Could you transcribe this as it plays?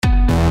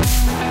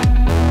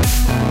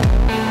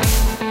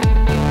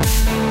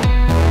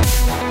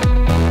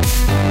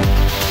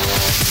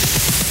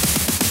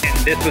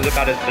this was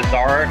about as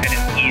bizarre and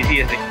as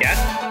easy as it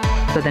gets.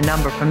 So the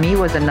number for me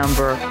was a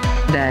number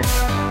that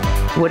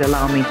would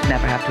allow me to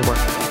never have to work.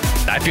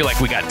 I feel like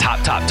we got top.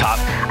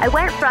 I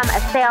went from a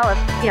sale of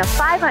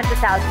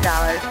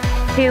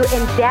 $500,000 to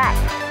in debt.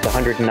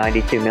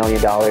 $192 million.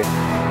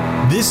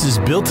 This is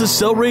Built to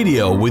Sell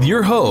Radio with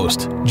your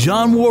host,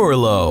 John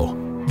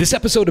Warrillow. This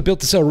episode of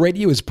Built to Sell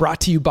Radio is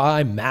brought to you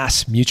by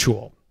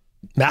MassMutual.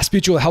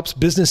 MassMutual helps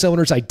business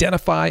owners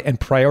identify and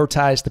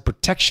prioritize the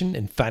protection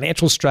and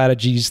financial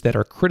strategies that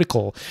are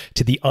critical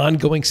to the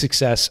ongoing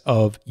success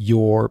of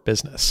your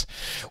business.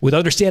 With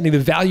understanding the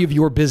value of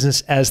your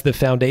business as the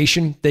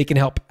foundation, they can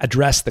help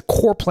address the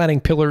core planning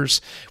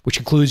pillars, which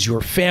includes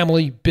your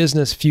family,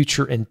 business,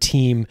 future, and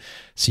team,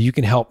 so you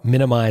can help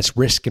minimize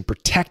risk and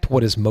protect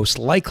what is most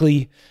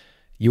likely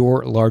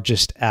your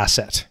largest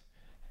asset.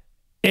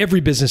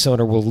 Every business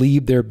owner will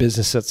leave their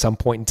business at some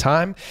point in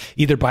time,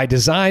 either by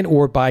design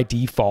or by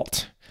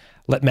default.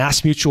 Let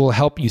MassMutual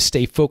help you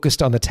stay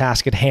focused on the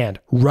task at hand,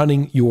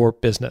 running your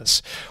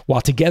business,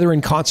 while together in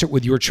concert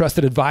with your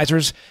trusted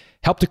advisors,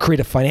 help to create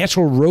a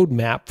financial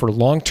roadmap for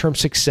long-term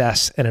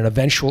success and an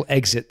eventual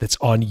exit that's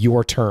on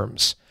your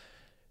terms.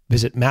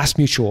 Visit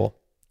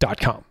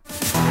MassMutual.com.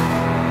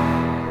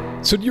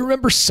 So do you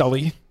remember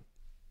Sully,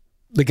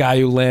 the guy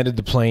who landed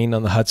the plane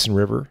on the Hudson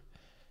River?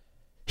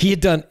 He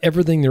had done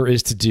everything there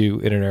is to do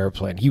in an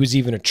airplane. He was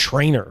even a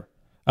trainer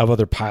of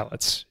other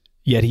pilots,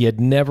 yet he had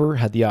never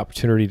had the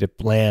opportunity to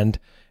land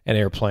an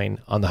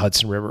airplane on the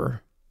Hudson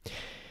River.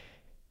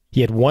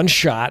 He had one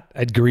shot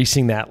at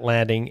greasing that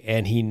landing,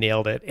 and he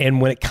nailed it.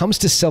 And when it comes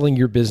to selling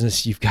your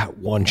business, you've got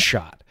one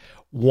shot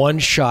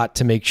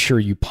to make sure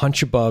you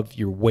punch above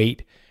your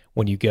weight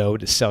when you go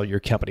to sell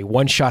your company.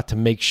 One shot to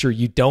make sure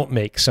you don't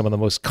make some of the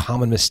most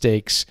common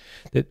mistakes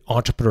that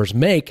entrepreneurs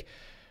make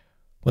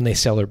when they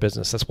sell their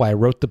business. That's why I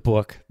wrote the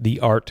book,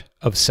 The Art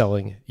of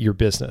Selling Your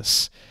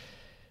Business.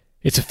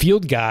 It's a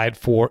field guide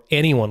for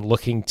anyone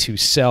looking to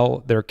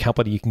sell their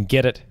company. You can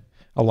get it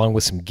along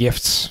with some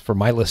gifts for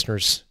my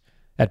listeners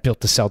at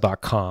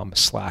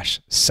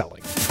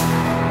builttosell.com/selling.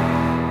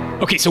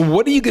 Okay, so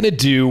what are you going to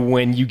do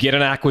when you get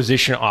an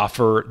acquisition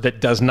offer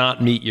that does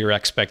not meet your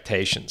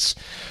expectations?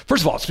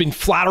 First of all, it's been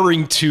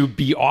flattering to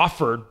be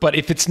offered, but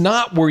if it's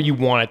not where you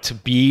want it to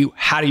be,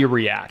 how do you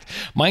react?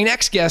 My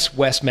next guest,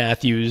 Wes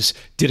Matthews,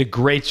 did a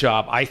great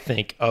job, I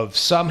think, of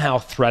somehow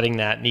threading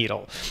that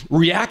needle,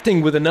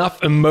 reacting with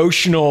enough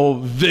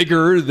emotional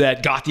vigor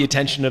that got the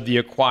attention of the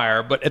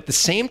acquirer, but at the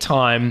same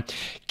time,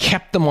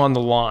 kept them on the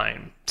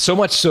line. So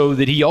much so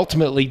that he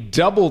ultimately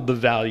doubled the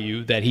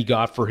value that he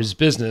got for his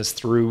business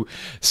through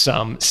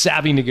some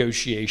savvy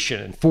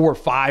negotiation and 4 or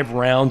 5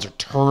 rounds or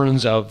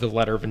turns of the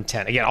letter of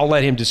intent. Again, I'll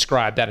let him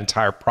describe that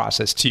entire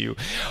process to you.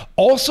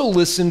 Also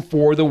listen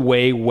for the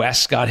way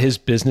Wes got his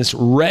business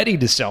ready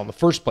to sell in the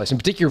first place. In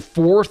particular,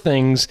 4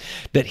 things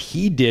that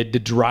he did to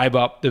drive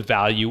up the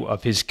value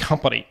of his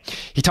company.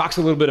 He talks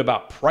a little bit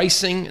about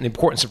pricing and the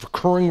importance of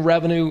recurring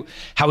revenue,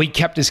 how he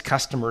kept his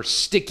customers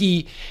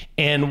sticky,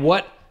 and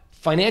what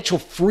financial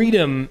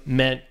freedom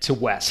meant to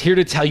Wes. Here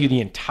to tell you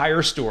the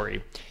entire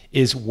story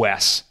is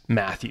Wes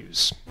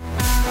Matthews.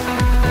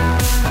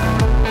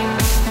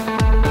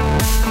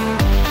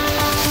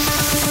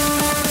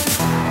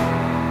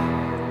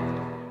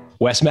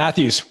 Wes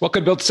Matthews,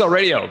 welcome to Built to Sell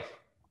Radio.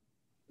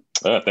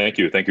 Thank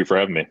you. Thank you for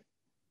having me.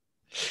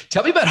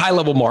 Tell me about High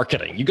Level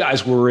Marketing. You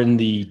guys were in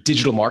the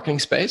digital marketing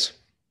space?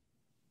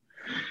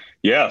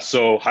 Yeah,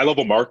 so High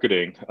Level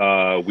Marketing,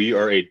 we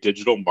are a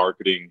digital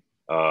marketing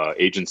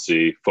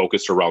agency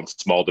focused around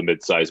small to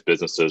mid-sized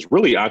businesses,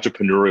 really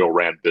entrepreneurial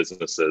ran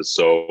businesses.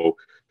 So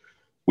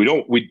we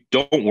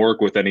don't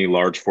work with any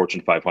large Fortune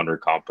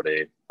 500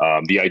 company.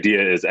 The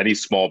idea is any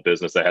small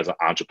business that has an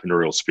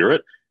entrepreneurial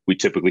spirit, we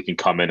typically can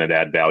come in and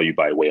add value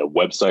by way of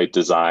website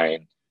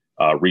design,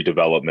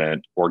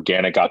 redevelopment,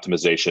 organic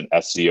optimization,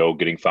 SEO,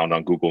 getting found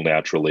on Google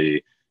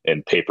naturally,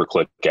 and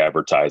pay-per-click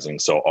advertising.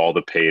 So all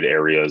the paid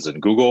areas in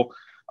Google.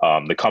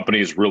 The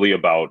company is really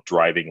about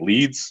driving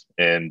leads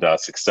and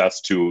success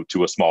to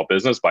a small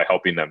business by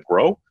helping them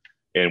grow.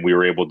 And we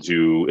were able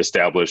to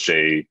establish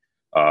a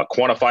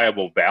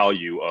quantifiable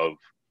value of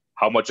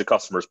how much a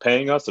customer is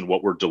paying us and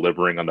what we're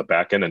delivering on the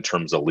back end in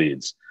terms of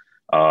leads.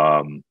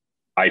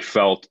 I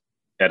felt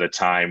at a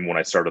time when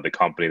I started the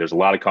company, there's a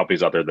lot of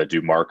companies out there that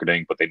do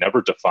marketing, but they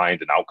never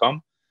defined an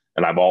outcome.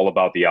 And I'm all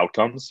about the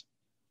outcomes.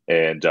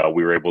 And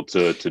we were able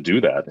to do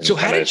that. And so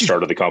how did you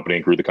started the company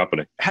and grew the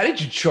company? How did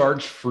you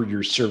charge for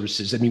your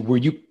services? I mean, were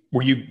you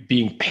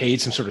being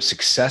paid some sort of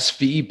success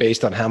fee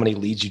based on how many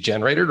leads you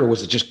generated, or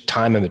was it just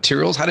time and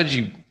materials? How did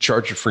you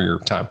charge for your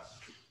time?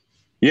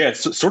 Yeah,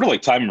 it's sort of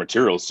like time and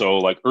materials. So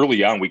like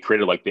early on, we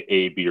created like the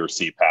A, B, or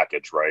C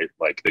package, right?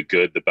 Like the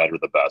good, the better,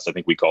 the best. I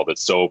think we called it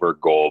silver,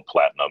 gold,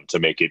 platinum to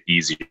make it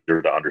easier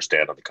to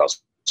understand on the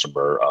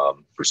customer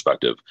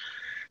perspective.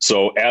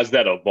 So as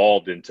that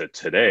evolved into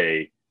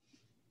today,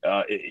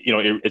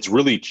 it's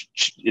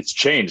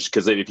changed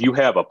because if you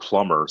have a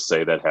plumber,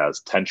 say, that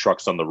has 10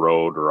 trucks on the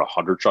road or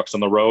 100 trucks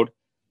on the road,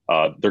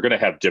 they're going to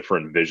have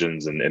different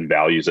visions and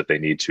values that they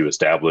need to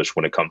establish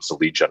when it comes to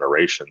lead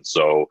generation.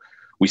 So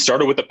we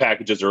started with the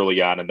packages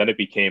early on, and then it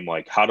became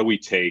like, how do we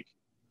take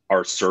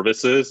our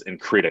services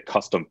and create a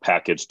custom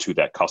package to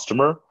that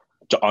customer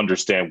to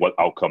understand what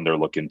outcome they're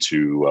looking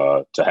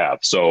to have.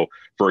 So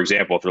for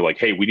example, if they're like,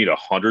 hey, we need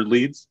 100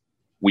 leads,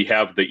 we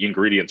have the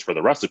ingredients for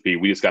the recipe.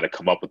 We just got to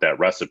come up with that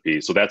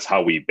recipe. So that's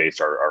how we base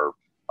our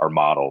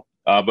model.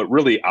 But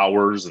really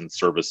hours and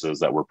services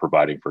that we're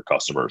providing for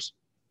customers.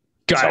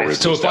 Got it.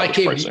 So if I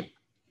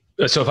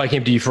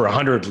came to you for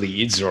 100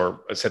 leads, or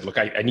I said, look,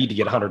 I need to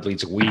get 100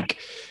 leads a week,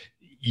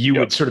 you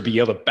would sort of be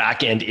able to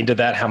back end into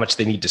that, how much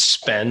they need to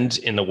spend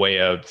in the way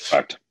of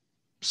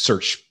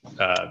search.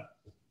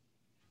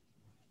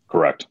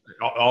 Correct.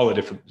 All the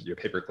different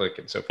pay-per-click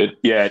and so forth.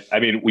 I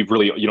mean, we've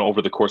really,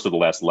 over the course of the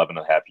last 11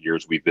 and a half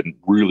years, we've been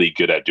really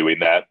good at doing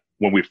that.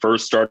 When we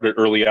first started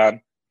early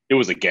on, it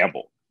was a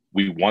gamble.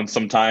 We won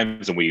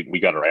sometimes, and we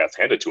got our ass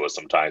handed to us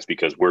sometimes,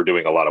 because we're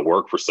doing a lot of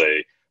work for,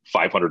 say,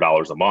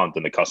 $500 a month,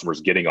 and the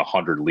customer's getting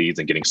 100 leads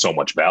and getting so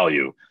much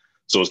value.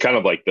 So it's kind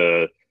of like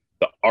the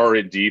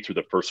R&D through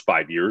the first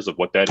 5 years of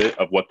what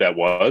that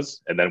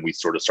was, and then we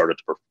sort of started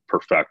to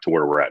perfect to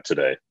where we're at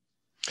today.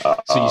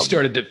 So you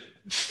started to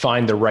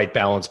find the right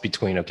balance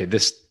between, okay,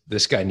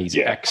 this guy needs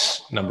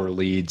X number of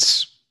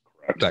leads.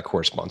 Correct. That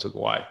corresponds with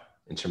Y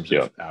in terms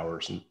of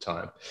hours and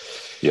time.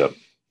 Yep.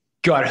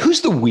 Got it.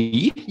 Who's the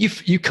we?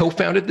 You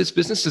co-founded this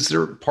business. Is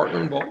there a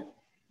partner involved?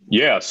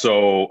 Yeah.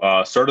 So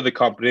started the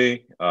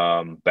company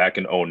back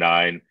in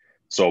 2009.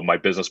 So my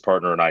business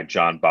partner and I,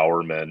 John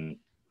Bowerman,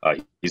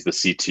 he's the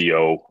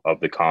CTO of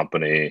the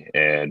company,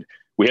 and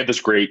we had this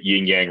great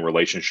yin yang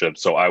relationship.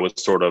 So I was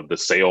sort of the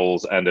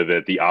sales end of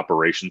it, the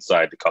operations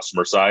side, the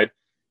customer side,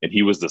 and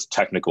he was this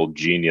technical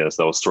genius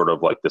that was sort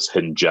of like this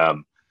hidden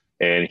gem.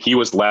 And he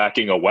was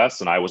lacking a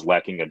Wes, and I was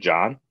lacking a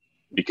John,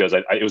 because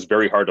it was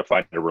very hard to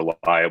find a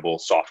reliable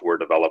software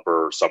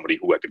developer or somebody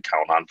who I could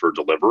count on for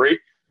delivery.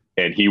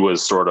 And he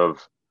was sort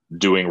of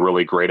doing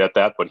really great at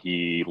that, but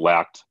he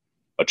lacked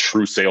a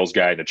true sales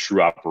guy and a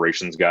true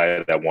operations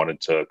guy that wanted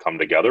to come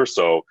together.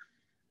 So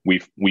we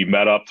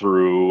met up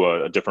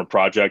through a different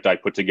project I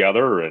put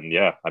together, and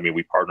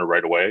we partnered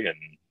right away, and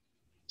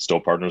still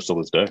partners till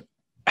this day.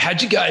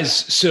 How'd you guys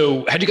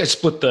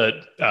split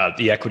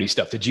the equity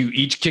stuff? Did you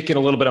each kick in a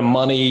little bit of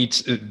money?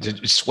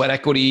 Did you sweat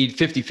equity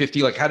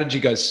 50-50? Like, how did you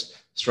guys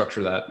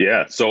structure that?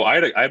 Yeah. So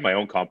I had my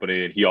own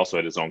company, and he also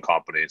had his own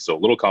company. So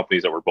little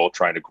companies that were both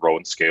trying to grow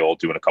and scale,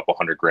 doing a couple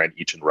 $100,000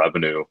 each in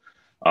revenue.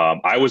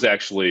 I was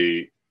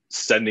actually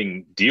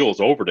sending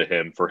deals over to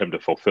him for him to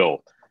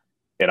fulfill,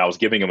 and I was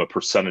giving him a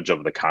percentage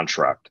of the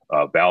contract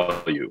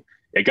value.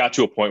 It got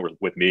to a point where,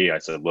 with me, I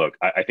said, look,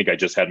 I think I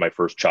just had my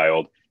first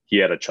child. He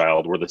had a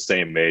child. We're the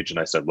same age. And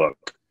I said, look,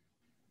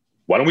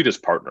 why don't we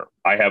just partner?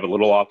 I have a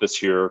little office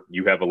here.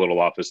 You have a little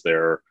office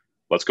there.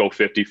 Let's go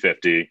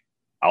 50-50.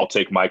 I'll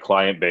take my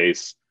client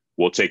base.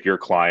 We'll take your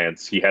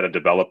clients. He had a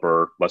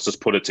developer. Let's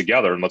just put it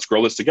together and let's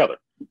grow this together.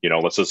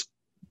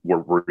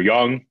 We're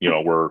young,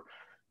 we're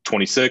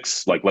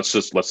 26. Like, let's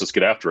just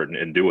get after it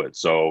and do it.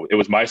 So it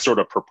was my sort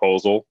of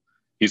proposal.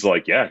 He's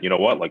like, yeah, you know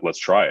what? Like, let's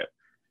try it.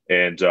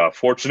 And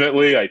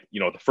fortunately,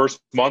 the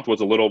first month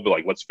was a little bit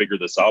like, let's figure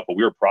this out, but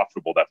we were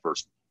profitable that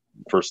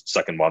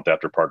second month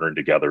after partnering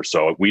together.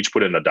 So we each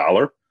put in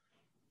 $1.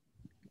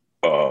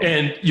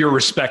 And your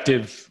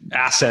respective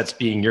assets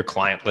being your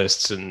client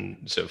lists and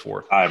so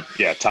forth.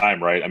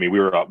 Time, right? I mean, we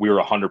were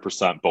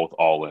 100% both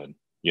all in.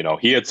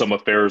 He had some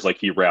affairs like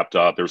he wrapped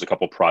up. There was a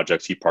couple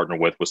projects he partnered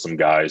with some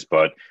guys,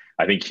 but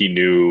I think he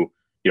knew,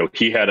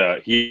 he had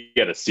a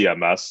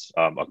CMS,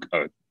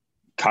 a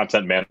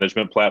content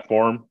management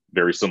platform,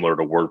 very similar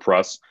to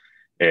WordPress.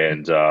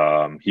 And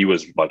he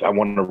was like, I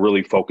want to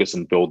really focus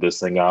and build this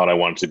thing out. I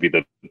want it to be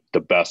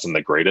the best and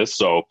the greatest.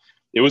 So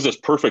it was this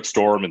perfect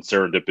storm and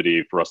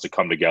serendipity for us to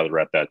come together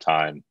at that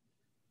time.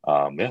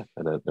 And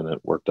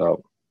it worked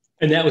out.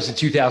 And that was in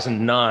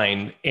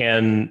 2009,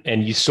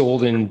 and you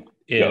sold in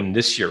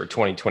this year,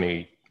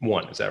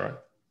 2021. Is that right?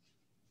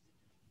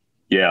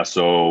 Yeah.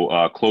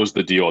 So closed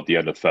the deal at the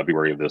end of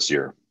February of this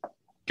year.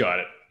 Got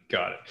it.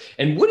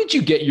 And what did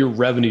you get your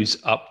revenues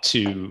up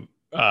to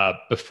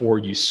before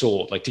you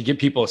sold? Like, to give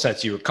people a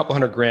sense, you were a couple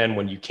 $100,000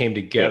 when you came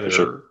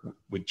together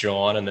with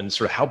John, and then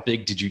sort of how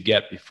big did you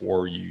get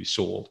before you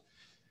sold?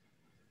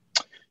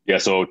 Yeah.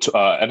 So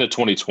end of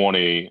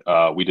 2020,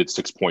 we did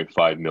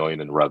 $6.5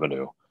 million in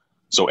revenue.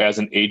 So as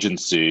an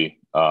agency,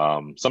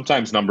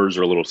 sometimes numbers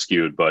are a little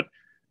skewed, but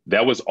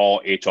that was all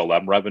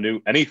HLM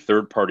revenue. Any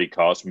third-party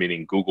cost,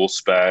 meaning Google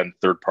spend,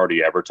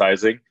 third-party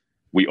advertising,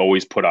 we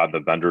always put on the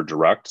vendor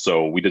direct.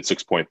 So we did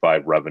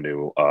 6.5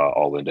 revenue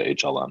all into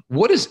HLM.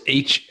 What does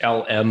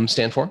HLM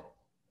stand for?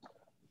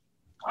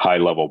 High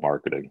level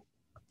marketing.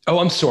 Oh,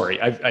 I'm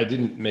sorry. I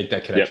didn't make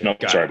that connection.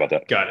 Yeah, sorry about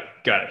that. Got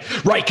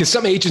it. Right. Because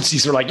some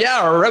agencies are like, yeah,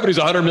 our revenue's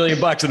 $100 million.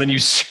 And then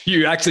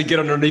you actually get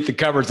underneath the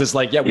covers. It's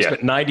like, we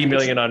spent $90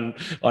 million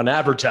on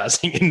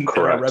advertising, and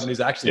our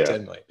revenue's actually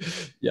 $10 million.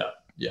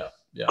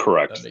 Yeah.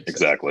 Correct.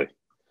 Exactly. Sense.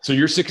 So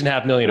you're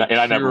 $6.5 million. And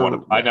I never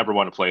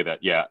want to play that.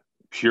 Yeah.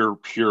 Pure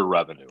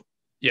revenue.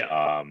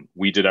 Yeah.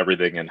 We did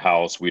everything in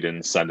house. We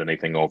didn't send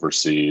anything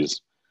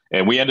overseas,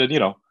 and we ended,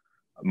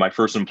 My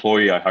first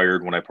employee I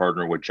hired when I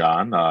partnered with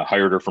John,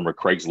 hired her from a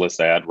Craigslist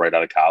ad right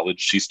out of college.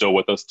 She's still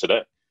with us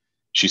today.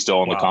 She's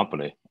still in the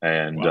company.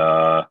 And,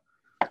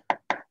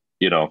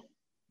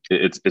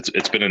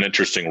 it's been an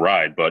interesting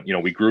ride, but,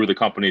 we grew the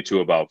company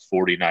to about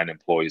 49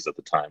 employees at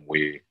the time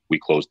we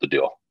closed the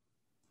deal.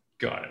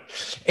 Got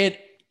it. And,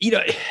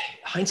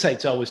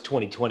 hindsight's always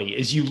 2020.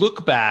 As you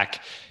look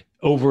back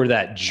over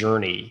that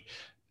journey,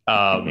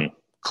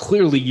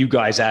 clearly you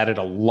guys added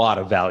a lot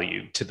of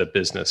value to the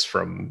business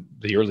from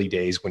the early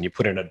days when you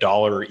put in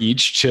 $1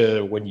 each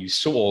to when you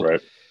sold.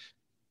 Right.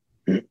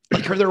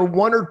 Like, are there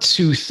one or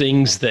two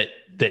things that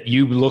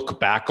you look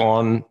back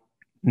on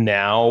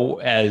now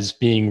as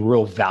being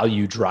real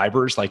value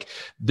drivers? Like,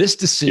 this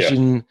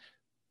decision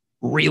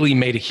really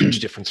made a huge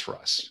difference for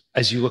us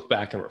as you look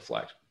back and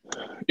reflect.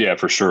 Yeah,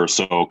 for sure.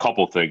 So a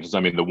couple of things. I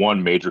mean, the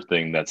one major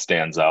thing that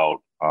stands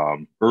out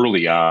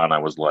early on, I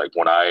was like,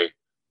 when I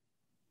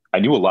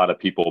knew a lot of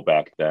people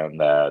back then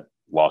that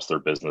lost their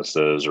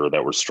businesses or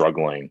that were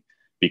struggling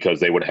because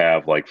they would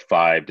have like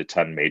 5 to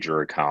 10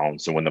 major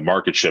accounts. And when the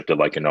market shifted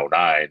like in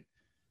 2009,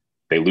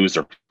 they lose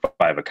their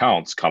 5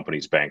 accounts,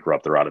 companies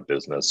bankrupt, they're out of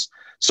business.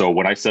 So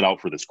when I set out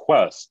for this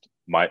quest,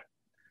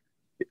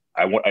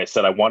 I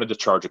said I wanted to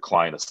charge a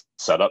client a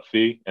setup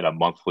fee and a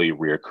monthly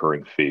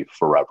reoccurring fee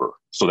forever.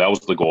 So that was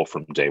the goal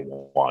from day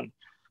one.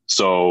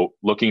 So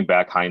looking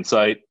back,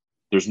 hindsight,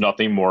 there's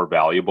nothing more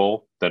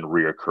valuable than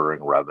reoccurring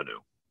revenue.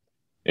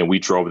 And we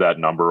drove that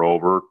number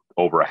over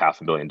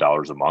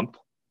 $500,000 a month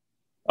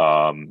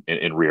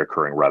in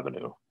reoccurring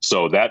revenue.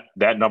 So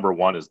that number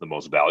one is the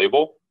most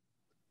valuable.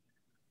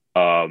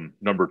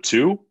 Number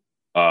two,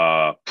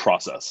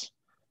 process.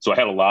 So I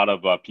had a lot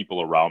of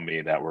people around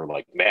me that were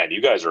like, man,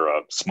 you guys are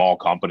a small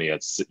company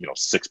at,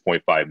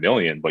 $6.5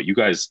 million, but you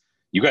guys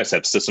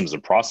have systems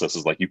and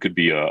processes like you could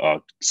be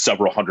a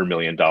several $100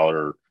 million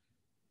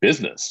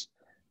business.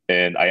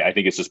 And I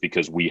think it's just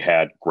because we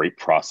had great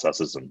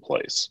processes in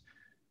place,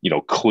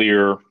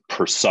 clear,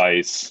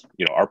 precise,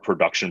 our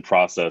production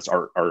process,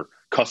 our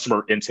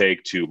customer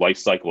intake to life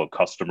cycle of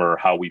customer,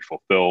 how we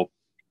fulfill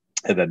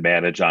and then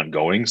manage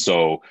ongoing.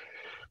 So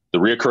the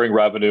reoccurring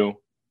revenue,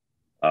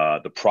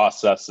 the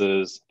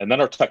processes, and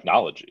then our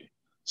technology.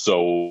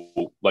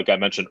 So like I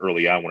mentioned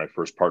early on, when I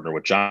first partnered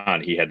with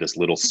John, he had this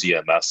little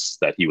CMS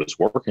that he was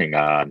working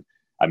on.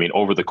 I mean,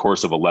 over the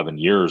course of 11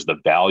 years, the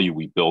value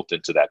we built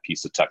into that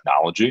piece of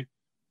technology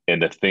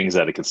and the things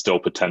that it could still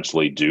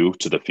potentially do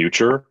to the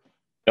future,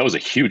 that was a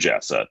huge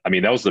asset. I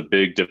mean, that was the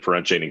big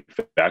differentiating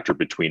factor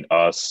between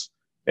us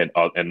and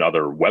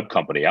another web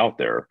company out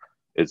there.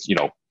 Is,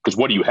 because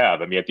what do you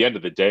have? I mean, at the end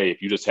of the day,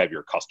 if you just have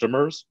your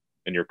customers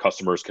and your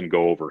customers can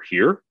go over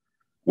here,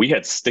 we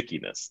had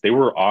stickiness. They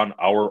were on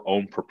our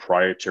own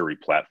proprietary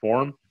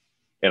platform.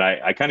 And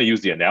I kind of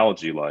use the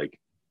analogy, like,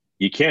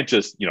 you can't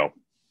just,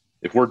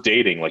 if we're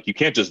dating, like, you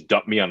can't just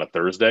dump me on a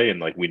Thursday and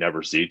like we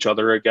never see each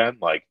other again.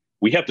 Like,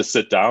 we have to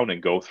sit down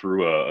and go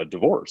through a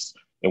divorce,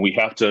 and we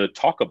have to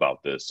talk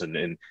about this.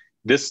 And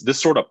this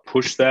sort of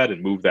pushed that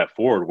and moved that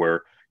forward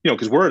where,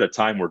 because we're at a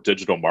time where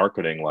digital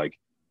marketing, like,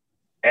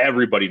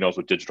 everybody knows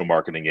what digital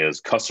marketing is.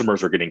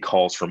 Customers are getting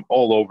calls from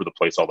all over the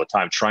place all the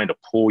time, trying to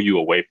pull you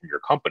away from your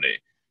company.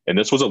 And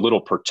this was a little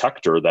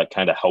protector that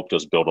kind of helped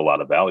us build a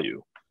lot of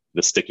value,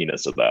 the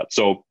stickiness of that.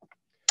 So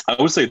I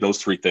would say those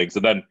three things.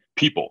 And then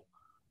people.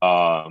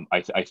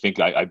 I think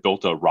I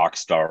built a rock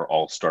star,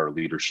 all-star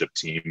leadership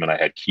team, and I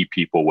had key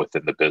people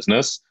within the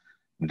business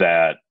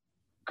that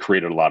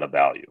created a lot of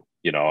value.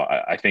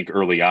 I think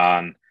early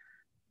on,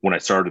 when I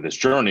started this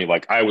journey,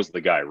 like, I was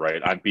the guy,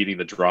 right? I'm beating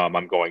the drum,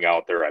 I'm going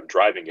out there, I'm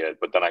driving it.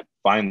 But then I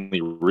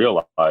finally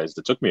realized,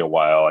 it took me a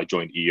while. I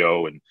joined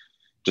EO and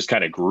just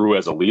kind of grew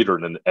as a leader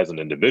and as an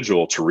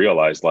individual to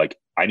realize, like,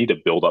 I need to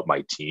build up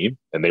my team.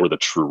 And they were the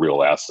true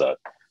real asset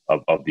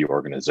of the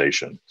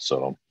organization.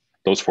 So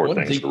those four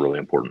things are really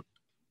important.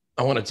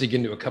 I want to dig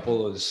into a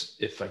couple of those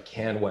if I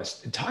can,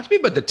 Wes. Talk to me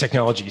about the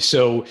technology.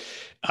 So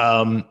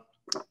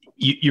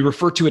you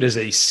refer to it as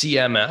a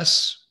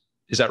CMS.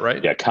 Is that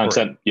right? Yeah,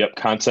 content. Yep,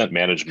 content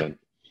management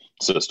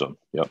system.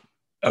 Yep.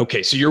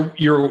 Okay, so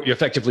you're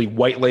effectively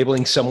white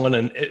labeling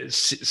someone's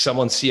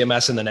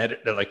CMS and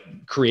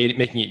then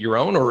making it your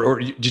own, or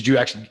did you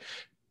actually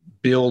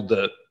build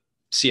the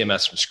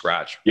CMS from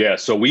scratch? Yeah,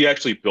 so we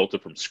actually built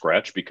it from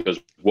scratch because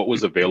what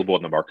was available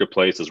in the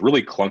marketplace is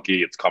really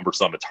clunky, it's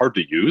cumbersome, it's hard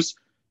to use.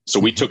 So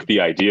we took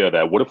the idea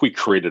that what if we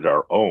created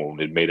our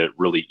own and made it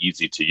really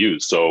easy to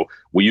use? So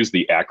we use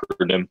the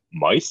acronym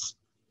MICE,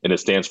 and it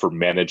stands for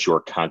Manage Your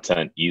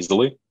Content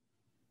Easily.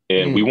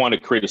 And we want to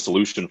create a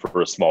solution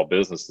for a small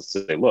business to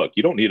say, look,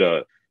 you don't need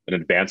an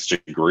advanced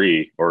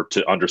degree or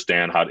to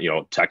understand how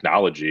to,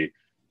 technology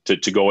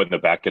to go in the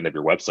back end of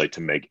your website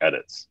to make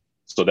edits.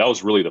 So that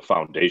was really the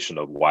foundation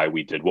of why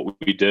we did what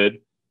we did.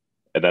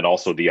 And then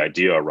also the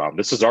idea around,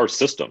 this is our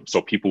system.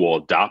 So people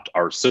will adopt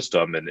our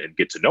system and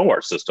get to know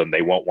our system.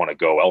 They won't want to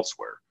go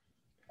elsewhere.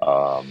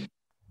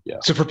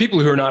 So for people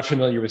who are not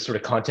familiar with sort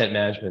of content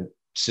management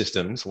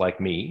systems like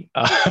me,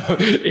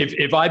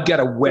 if I've got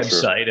a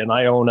website and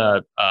I own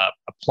a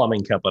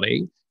plumbing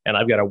company and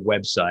I've got a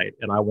website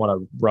and I want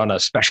to run a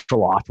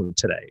special offer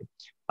today.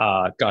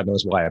 God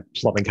knows why a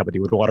plumbing company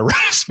would want to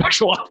run a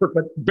special offer,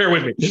 but bear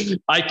with me.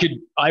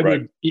 I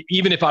would,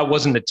 even if I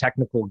wasn't a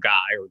technical guy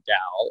or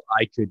gal,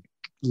 I could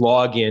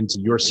log into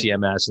your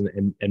CMS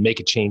and make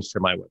a change to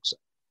my website.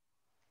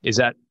 Is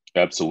that?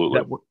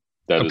 Absolutely.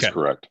 That is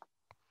correct.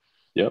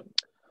 Yep.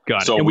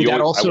 Got it. So I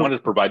wanted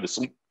to provide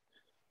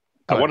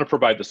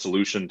the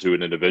solution to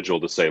an individual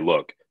to say,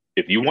 look,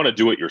 if you want to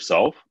do it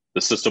yourself,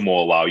 the system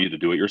will allow you to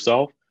do it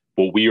yourself,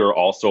 but we are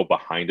also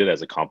behind it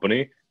as a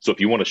company. So if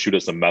you want to shoot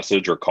us a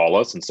message or call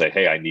us and say,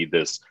 hey, I need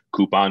this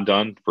coupon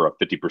done for a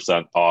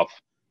 50% off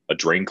a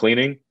drain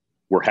cleaning,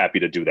 we're happy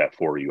to do that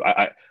for you.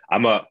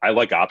 I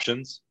like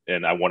options,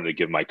 and I wanted to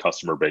give my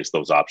customer base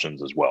those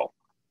options as well.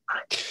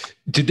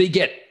 Did they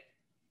get,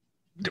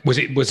 was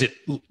it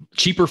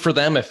cheaper for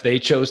them if they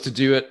chose to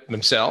do it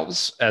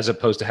themselves as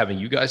opposed to having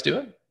you guys do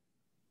it?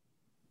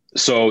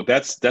 So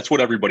that's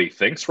what everybody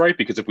thinks, right?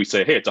 Because if we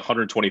say, hey, it's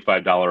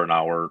 $125 an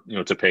hour,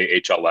 to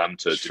pay HLM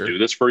to do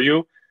this for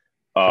you.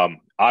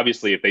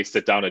 Obviously if they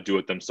sit down and do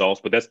it themselves,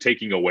 but that's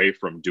taking away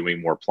from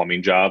doing more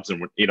plumbing jobs.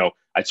 And,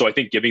 so I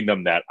think giving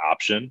them that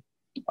option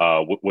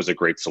was a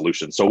great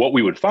solution. So what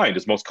we would find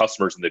is most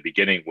customers in the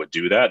beginning would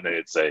do that. And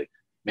they'd say,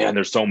 man,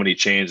 there's so many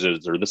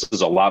changes, or this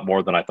is a lot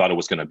more than I thought it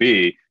was going to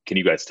be. Can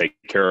you guys take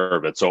care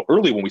of it? So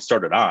early when we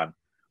started on,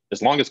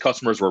 as long as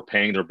customers were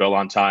paying their bill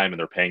on time and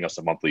they're paying us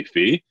a monthly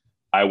fee,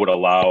 I would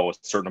allow a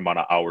certain amount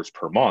of hours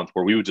per month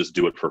where we would just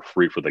do it for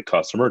free for the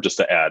customer, just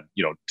to add,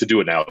 to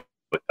do it now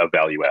with a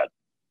value add.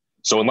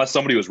 So unless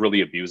somebody was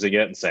really abusing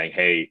it and saying,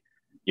 hey,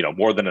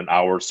 more than an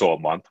hour or so a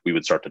month, we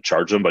would start to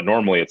charge them. But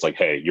normally it's like,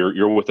 hey,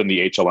 you're within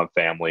the HLM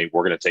family.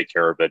 We're going to take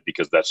care of it,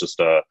 because that's just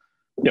kind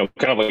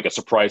of like a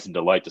surprise and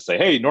delight to say,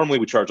 hey, normally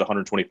we charge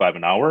 $125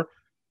 an hour,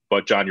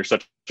 but John, you're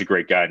such a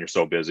great guy and you're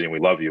so busy and we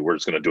love you. We're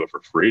just going to do it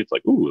for free. It's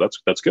like, ooh,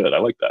 that's good. I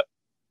like that.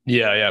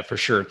 Yeah, for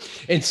sure.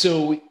 And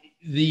so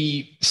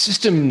the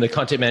system, the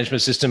content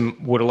management system,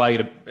 would allow you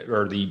to,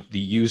 or the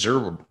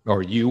user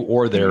or you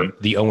or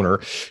the owner,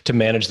 to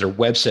manage their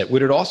website.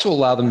 Would it also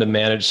allow them to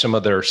manage some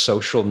of their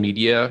social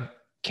media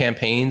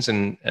campaigns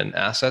and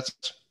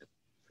assets?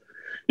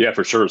 Yeah,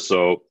 for sure.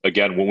 So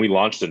again, when we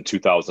launched in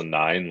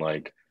 2009,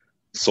 like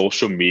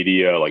social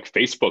media, like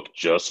Facebook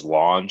just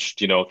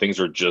launched, things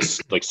are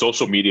just like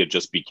social media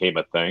just became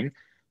a thing.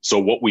 So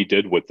what we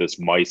did with this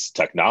Mice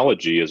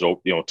technology is,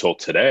 till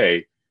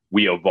today,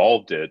 we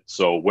evolved it.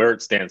 So where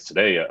it stands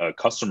today, a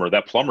customer,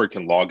 that plumber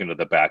can log into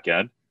the back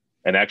end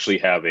and actually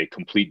have a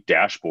complete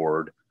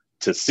dashboard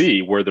to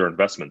see where their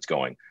investment's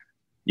going,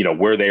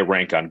 where they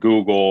rank on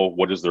Google,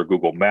 what is their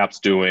Google Maps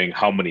doing,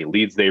 how many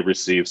leads they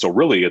receive. So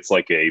really it's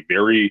like a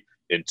very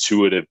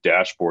intuitive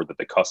dashboard that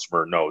the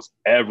customer knows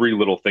every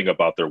little thing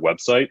about their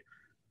website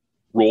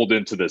rolled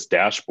into this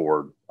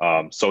dashboard.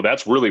 So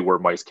that's really where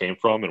Mice came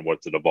from and what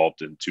it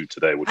evolved into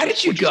today, which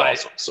is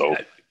awesome. So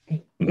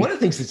one of the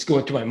things that's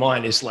going through my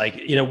mind is, like,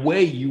 in a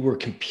way you were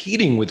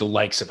competing with the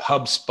likes of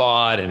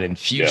HubSpot and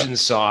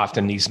Infusionsoft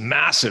and these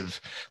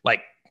massive,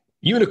 like,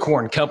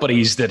 unicorn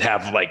companies that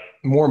have like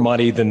more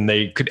money than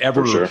they could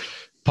ever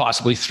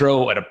possibly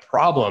throw at a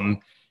problem.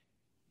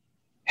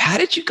 How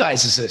did you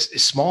guys, as a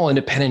small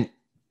independent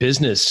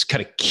business,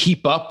 kind of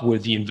keep up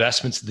with the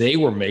investments they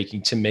were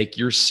making to make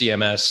your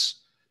CMS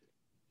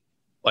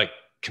like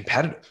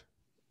competitive?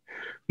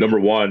 Number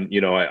one,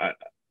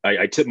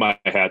 I tip my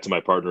hat to my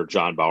partner,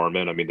 John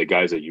Bowerman. I mean, the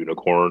guy's a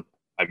unicorn.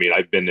 I mean,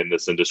 I've been in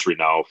this industry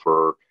now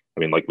for,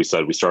 like we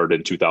said, we started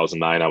in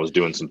 2009. I was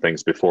doing some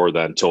things before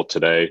then till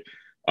today.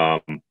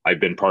 I've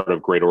been part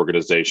of great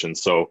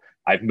organizations. So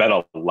I've met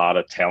a lot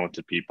of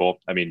talented people.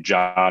 I mean,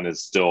 John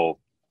is still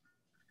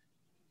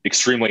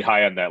extremely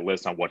high on that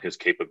list on what his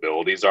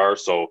capabilities are.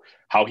 So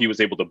how he was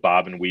able to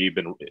bob and weave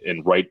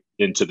and right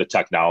into the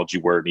technology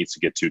where it needs to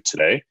get to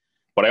today.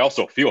 But I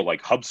also feel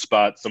like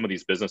HubSpot, some of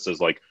these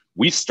businesses, like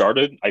we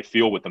started, I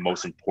feel, with the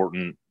most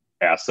important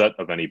asset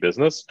of any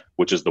business,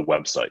 which is the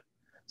website.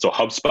 So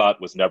HubSpot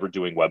was never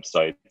doing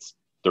websites.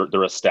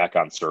 They're a stack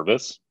on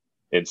service.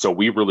 And so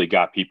we really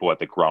got people at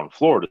the ground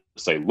floor to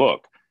say,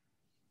 look,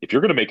 if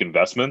you're going to make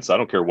investments, I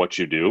don't care what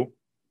you do,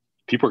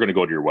 people are going to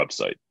go to your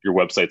website. Your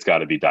website's got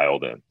to be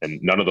dialed in. And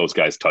none of those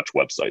guys touch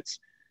websites.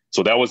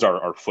 So that was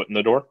our foot in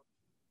the door.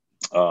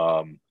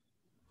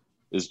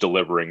 Is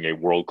delivering a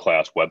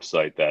world-class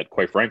website that,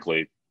 quite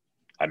frankly,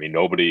 I mean,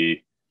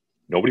 nobody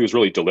was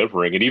really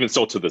delivering. And even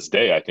so to this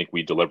day, I think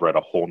we deliver at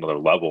a whole nother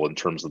level in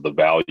terms of the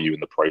value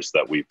and the price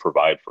that we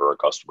provide for our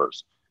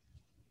customers.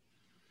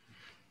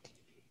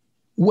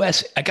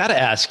 Wes, I got to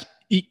ask,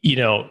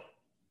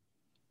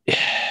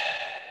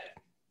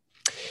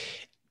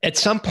 at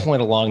some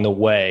point along the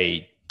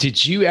way,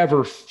 did you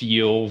ever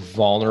feel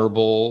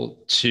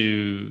vulnerable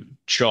to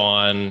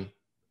John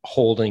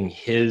holding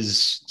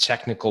his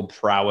technical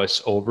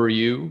prowess over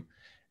you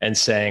and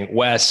saying,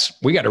 Wes,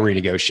 we got to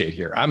renegotiate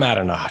here. I'm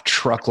adding a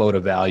truckload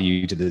of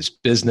value to this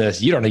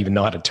business. You don't even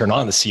know how to turn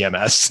on the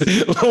CMS,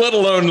 let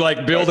alone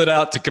like build it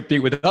out to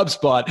compete with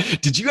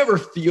HubSpot. Did you ever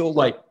feel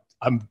like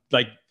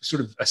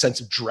sort of a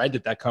sense of dread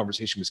that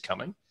conversation was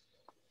coming?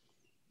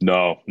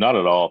 No, not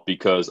at all.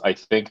 Because I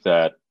think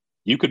that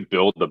you could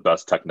build the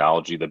best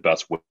technology, the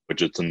best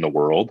widgets in the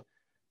world,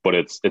 but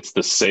it's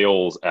the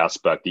sales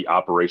aspect, the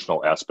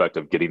operational aspect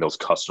of getting those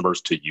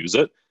customers to use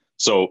it.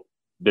 So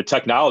the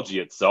technology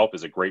itself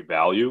is a great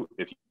value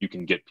if you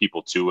can get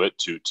people to it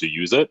to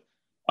use it.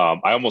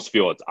 I almost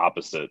feel it's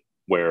opposite,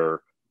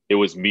 where it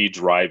was me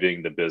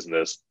driving the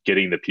business,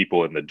 getting the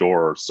people in the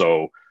door.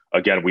 So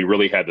again, we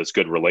really had this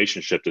good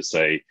relationship to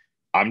say,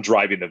 I'm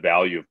driving the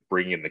value of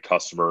bringing in the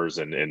customers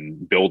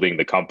and building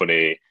the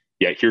company.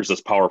 Yeah, here's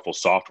this powerful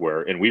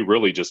software. And we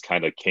really just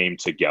kind of came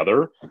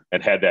together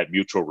and had that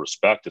mutual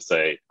respect to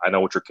say, I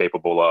know what you're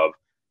capable of.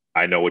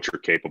 I know what you're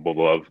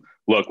capable of.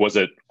 Look, was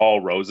it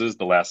all roses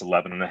the last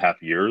 11 and a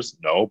half years?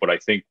 No, but I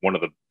think one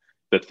of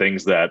the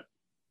things that,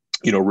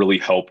 really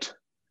helped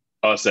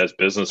us as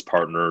business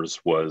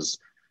partners was,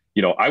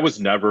 I was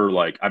never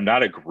like, I'm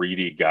not a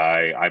greedy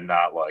guy. I'm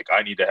not like,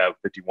 I need to have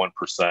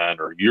 51%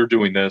 or you're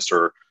doing this,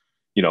 or,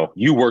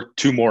 you worked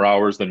 2 more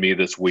hours than me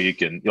this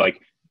week. And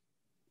like,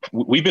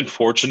 we've been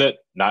fortunate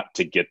not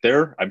to get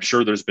there. I'm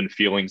sure there's been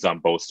feelings on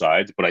both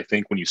sides, but I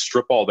think when you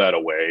strip all that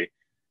away,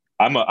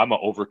 I'm an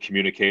over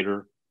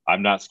communicator.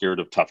 I'm not scared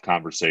of tough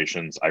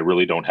conversations. I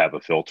really don't have a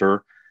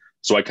filter.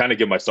 So I kind of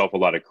give myself a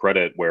lot of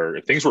credit where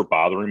if things were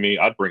bothering me,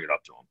 I'd bring it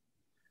up to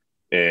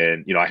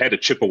him. And, I had to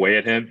chip away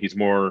at him. He's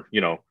more,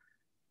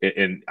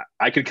 and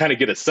I could kind of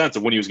get a sense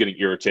of when he was getting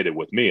irritated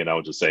with me. And I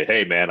would just say,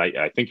 hey, man,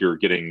 I think you're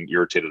getting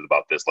irritated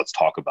about this. Let's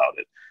talk about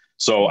it.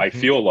 So I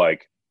feel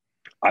like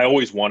I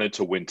always wanted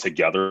to win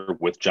together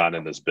with John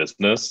in this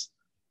business.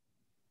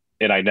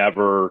 And I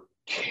never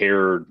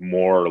cared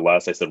more or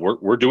less. I said,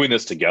 we're doing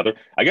this together.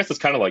 I guess it's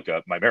kind of like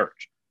my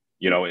marriage,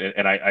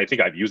 and I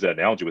think I've used that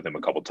analogy with him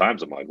a couple of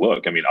times. I'm like,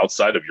 look, I mean,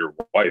 outside of your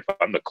wife,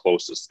 I'm the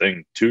closest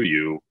thing to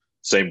you.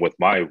 Same with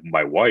my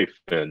wife.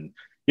 And,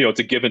 it's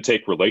a give and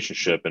take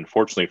relationship. And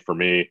fortunately for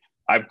me,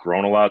 I've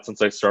grown a lot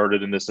since I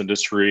started in this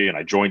industry, and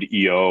I joined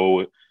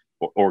EO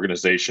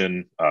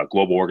organization,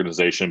 global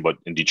organization, but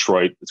in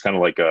Detroit, it's kind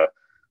of like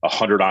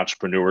 100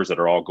 entrepreneurs that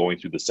are all going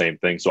through the same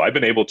thing. So I've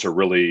been able to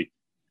really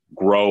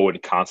grow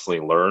and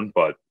constantly learn.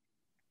 But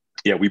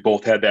yeah, we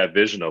both had that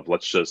vision of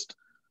let's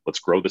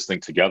grow this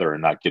thing together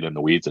and not get in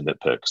the weeds and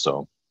nitpick.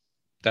 So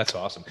that's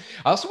awesome.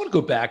 I also want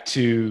to go back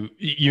to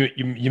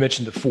you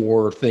mentioned the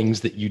 4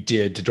 things that you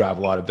did to drive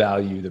a lot of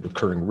value: the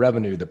recurring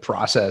revenue, the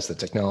process, the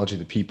technology,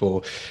 the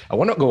people. I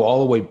want to go all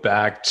the way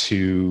back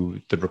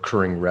to the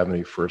recurring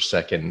revenue for a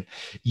second.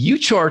 You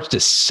charged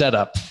a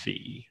setup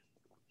fee.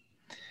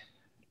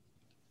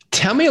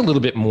 Tell me a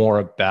little bit more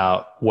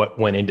about what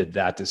went into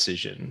that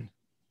decision.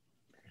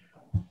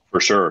 For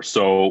sure.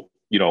 So,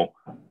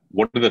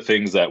 one of the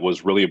things that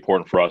was really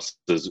important for us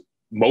is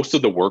most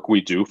of the work we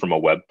do from a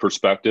web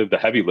perspective, the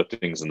heavy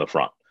lifting is in the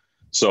front.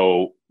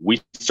 So we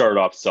started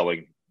off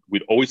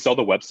we'd always sell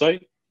the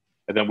website,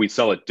 and then we'd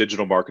sell a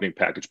digital marketing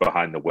package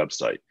behind the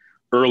website.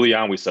 Early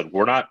on, we said,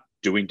 we're not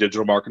doing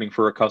digital marketing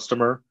for a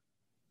customer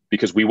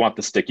because we want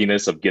the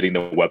stickiness of getting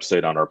the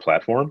website on our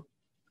platform.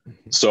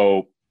 Mm-hmm.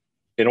 So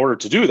in order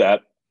to do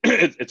that,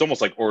 it's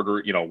almost like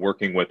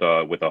working with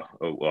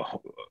a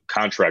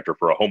contractor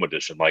for a home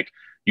edition. Like,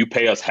 you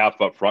pay us half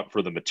up front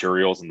for the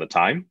materials and the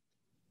time.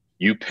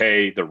 You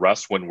pay the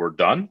rest when we're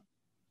done.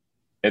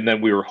 And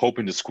then we were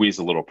hoping to squeeze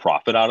a little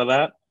profit out of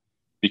that,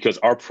 because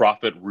our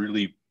profit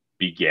really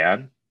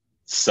began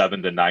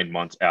 7 to 9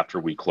 months after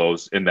we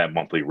closed in that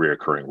monthly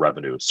reoccurring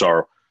revenue.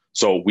 So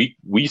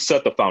we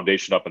set the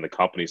foundation up in the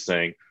company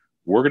saying,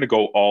 we're going to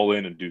go all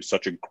in and do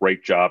such a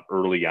great job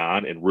early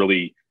on and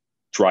really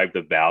drive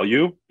the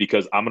value,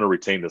 because I'm going to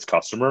retain this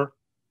customer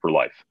for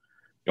life.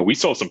 And we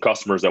saw some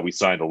customers that we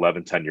signed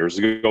 11, 10 years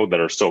ago that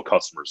are still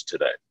customers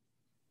today.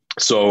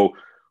 So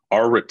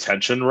our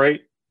retention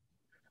rate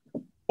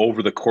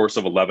over the course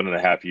of 11 and a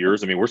half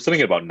years, I mean, we're sitting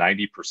at about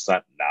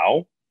 90%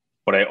 now,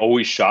 but I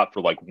always shot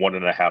for like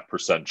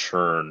 1.5%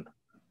 churn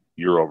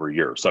year over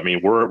year. So, I mean,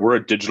 we're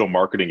a digital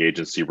marketing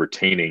agency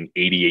retaining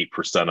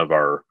 88% of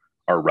our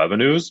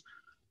revenues.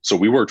 So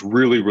we worked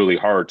really, really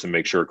hard to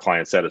make sure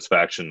client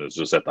satisfaction is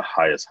just at the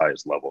highest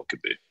level it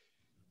could be.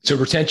 So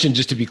retention,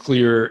 just to be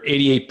clear,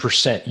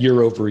 88%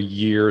 year over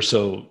year.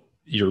 So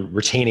you're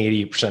retaining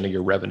 88% of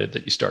your revenue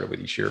that you started with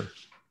each year.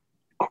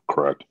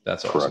 Correct.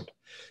 That's awesome. Correct.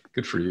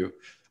 Good for you.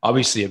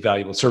 Obviously a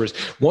valuable service.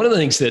 One of the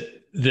things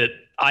that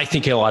I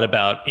think a lot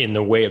about in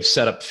the way of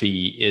setup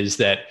fee is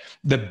that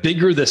the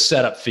bigger the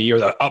setup fee or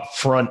the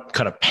upfront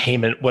kind of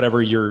payment,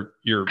 whatever you're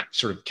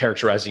sort of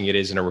characterizing it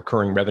as in a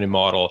recurring revenue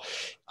model,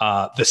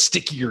 the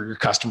stickier your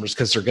customers,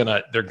 because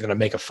they're gonna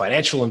make a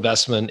financial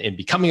investment in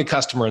becoming a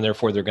customer, and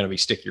therefore they're gonna be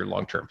stickier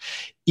long term.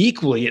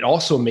 Equally, it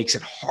also makes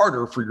it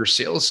harder for your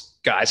sales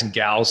guys and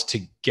gals to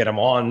get them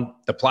on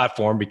the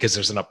platform because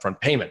there's an upfront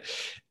payment.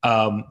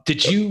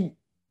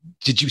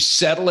 Did you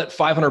settle at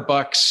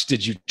 $500?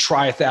 Did you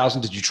try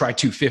 $1,000? Did you try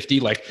 $250?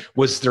 Like,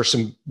 was there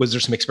some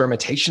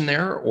experimentation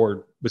there,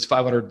 or was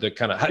 500 the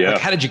kind of,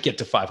 how did you get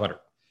to 500?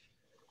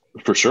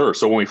 For sure.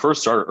 So when we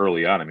first started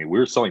early on, I mean, we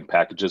were selling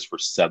packages for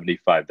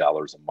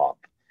 $75 a month.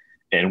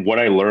 And what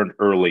I learned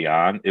early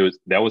on,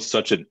 that was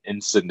such an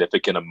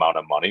insignificant amount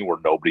of money where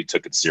nobody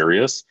took it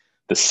serious.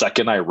 The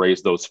second I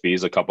raised those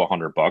fees a couple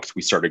 $100,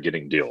 we started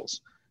getting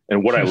deals.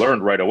 And what I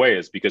learned right away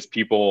is because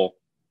people,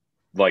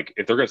 like,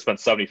 if they're going to spend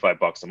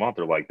 $75 a month,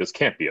 they're like, this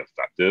can't be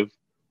effective.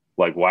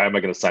 Like, why am I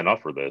going to sign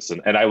up for this?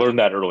 And I learned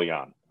that early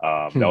on.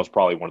 That was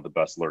probably one of the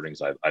best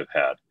learnings I've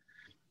had.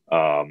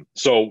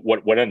 So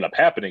what ended up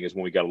happening is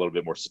when we got a little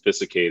bit more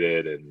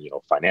sophisticated and,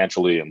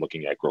 financially and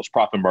looking at gross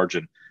profit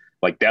margin,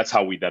 like that's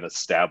how we then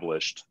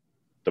established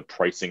the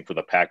pricing for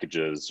the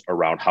packages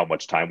around how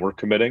much time we're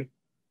committing.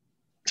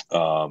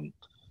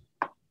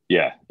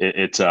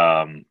 It's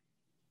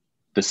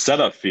the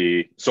setup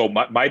fee. So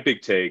my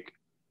big take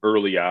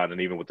early on,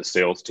 and even with the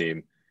sales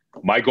team,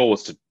 my goal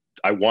was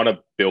I want to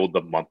build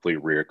the monthly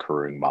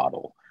reoccurring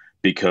model,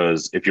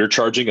 because if you're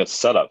charging a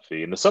setup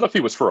fee, and the setup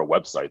fee was for a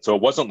website, so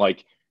it wasn't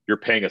like you're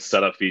paying a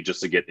setup fee just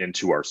to get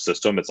into our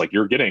system. It's like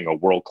you're getting a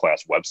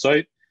world-class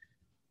website.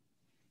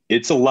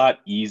 It's a lot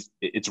easy.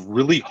 It's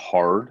really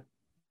hard.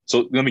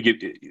 So let me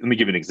give you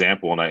an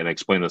example, and I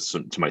explain this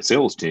to my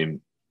sales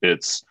team.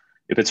 If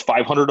it's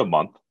 $500 a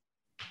month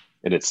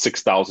and it's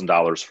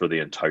 $6,000 for the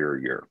entire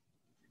year,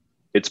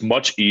 it's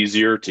much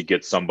easier to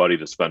get somebody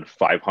to spend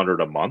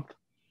 $500 a month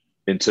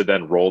and to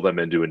then roll them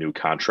into a new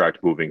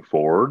contract moving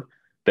forward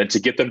than to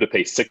get them to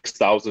pay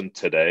 $6,000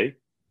 today,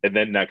 and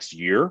then next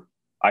year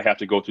I have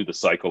to go through the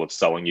cycle of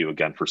selling you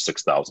again for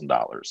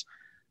 $6,000.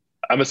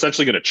 I'm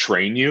essentially going to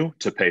train you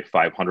to pay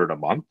 $500 a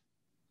month,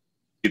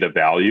 see the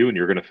value, and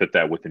you're going to fit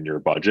that within your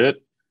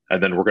budget.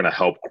 And then we're going to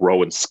help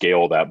grow and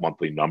scale that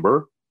monthly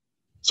number.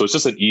 So it's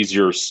just an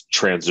easier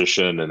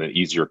transition and an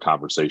easier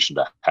conversation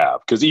to have.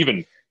 Because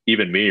even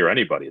me or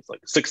anybody, it's like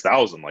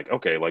 6,000, like,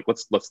 okay, like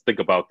let's think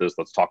about this.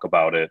 Let's talk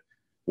about it.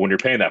 When you're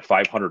paying that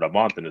 $500 a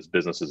month and it's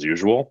business as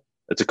usual,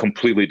 it's a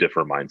completely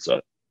different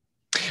mindset.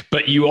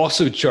 But you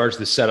also charge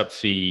the setup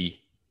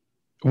fee.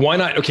 Why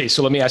not? Okay,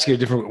 so let me ask you a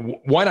different.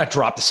 Why not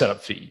drop the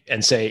setup fee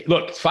and say,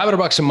 look,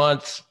 $500 a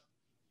month,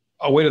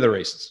 away to the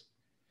races?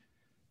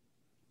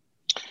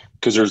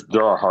 Because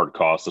there are hard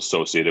costs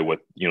associated with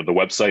the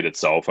website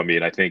itself. I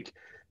mean, I think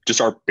just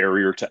our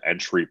barrier to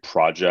entry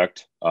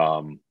project.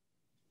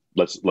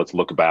 Let's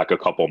look back a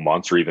couple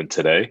months or even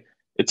today.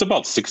 It's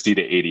about 60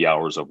 to 80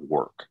 hours of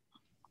work.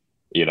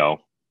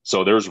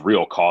 So there's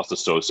real cost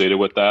associated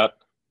with that.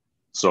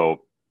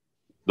 So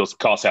those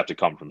costs have to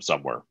come from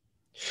somewhere.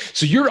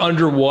 So you're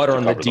underwater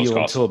on the deal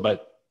until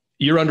about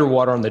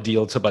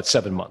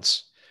 7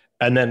 months.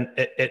 And then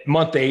at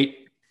month 8,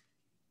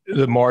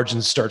 the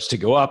margin starts to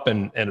go up.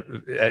 And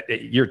at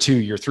year 2,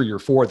 year 3, year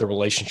 4, the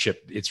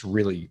relationship, it's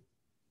really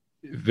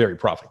very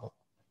profitable.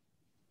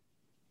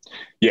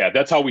 Yeah,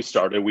 that's how we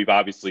started. We've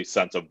obviously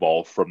since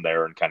evolved from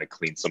there and kind of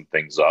cleaned some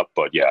things up.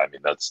 But yeah, I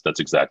mean, that's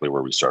exactly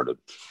where we started.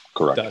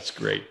 Correct. That's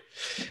great.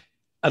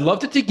 I'd love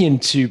to dig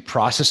into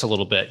process a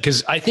little bit,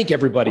 because I think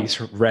everybody's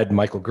read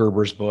Michael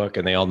Gerber's book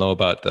and they all know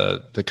about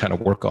the kind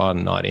of work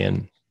on, not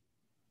in.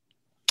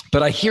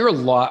 But I hear a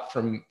lot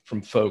from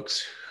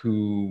folks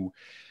who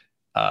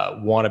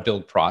want to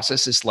build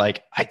processes.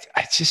 Like I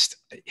just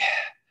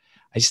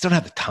don't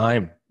have the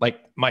time.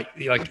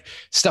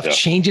 Stuff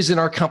changes in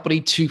our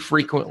company too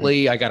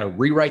frequently. I got to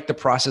rewrite the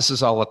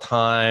processes all the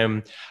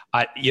time.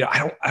 I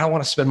don't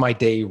want to spend my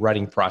day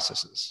writing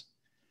processes.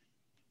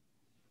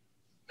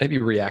 Maybe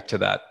react to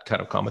that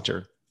kind of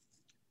commentary.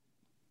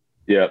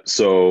 Yeah.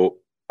 So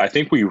I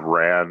think we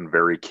ran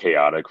very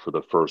chaotic for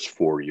the first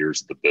 4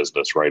 years of the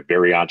business, right?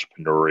 Very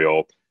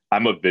entrepreneurial.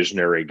 I'm a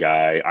visionary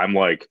guy. I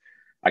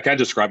kind of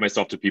describe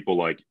myself to people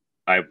like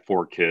I have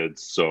 4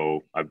 kids.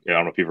 So I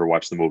don't know if you ever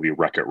watched the movie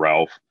Wreck-It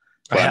Ralph,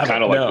 but I'm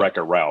kind of like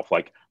Wreck-It Ralph.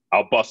 Like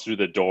I'll bust through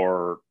the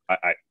door.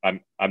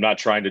 I'm not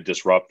trying to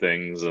disrupt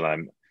things,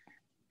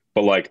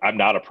 but I'm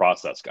not a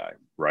process guy,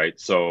 right?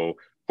 So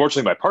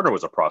fortunately, my partner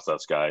was a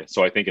process guy.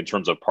 So I think in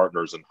terms of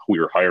partners and who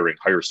you're hiring,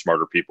 hire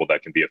smarter people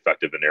that can be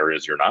effective in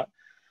areas you're not.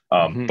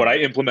 But I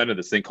implemented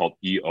this thing called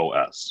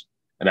EOS.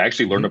 And I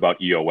actually learned about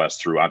EOS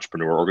through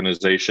Entrepreneur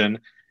Organization.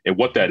 And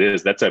what that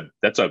is, that's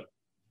a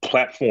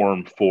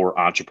platform for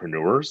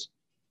entrepreneurs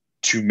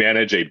to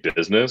manage a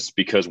business,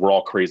 because we're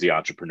all crazy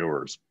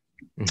entrepreneurs.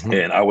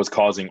 And I was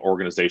causing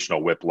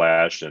organizational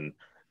whiplash. And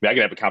I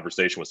could have a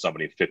conversation with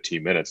somebody in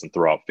 15 minutes and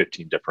throw out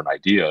 15 different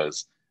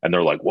ideas. And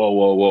they're like,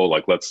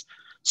 whoa,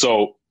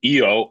 So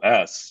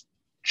EOS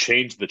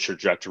changed the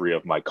trajectory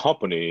of my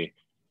company,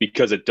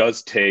 because it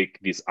does take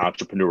this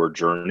entrepreneur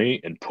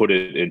journey and put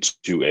it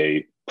into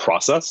a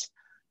process.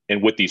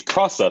 And with these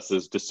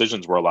processes,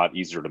 decisions were a lot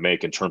easier to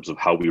make in terms of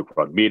how we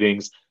run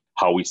meetings,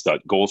 how we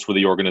set goals for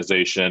the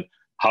organization,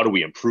 how do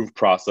we improve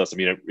process. I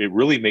mean, it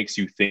really makes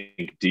you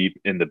think deep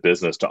in the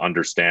business to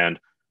understand,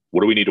 what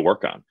do we need to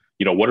work on?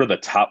 What are the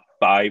top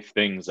 5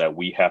 things that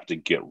we have to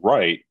get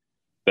right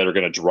that are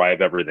going to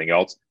drive everything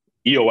else?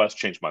 EOS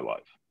changed my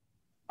life.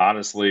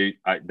 Honestly,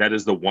 that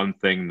is the one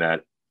thing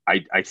that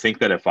I think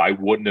that if I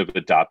wouldn't have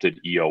adopted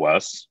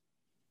EOS,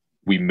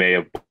 we may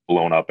have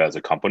blown up as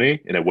a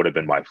company, and it would have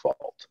been my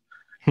fault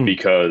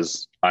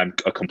because I'm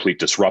a complete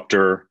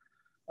disruptor,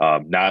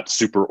 not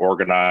super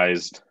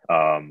organized.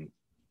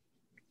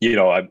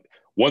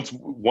 once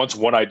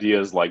one idea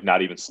is like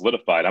not even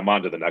solidified, I'm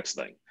on to the next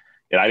thing.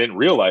 And I didn't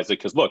realize it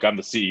because look, I'm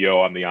the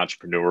CEO, I'm the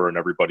entrepreneur, and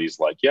everybody's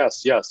like,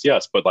 yes, yes,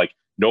 yes. But like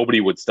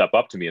nobody would step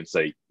up to me and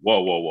say,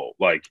 whoa.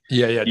 Like,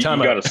 you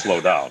got to slow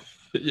down.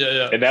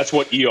 Yeah. And that's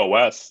what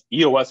EOS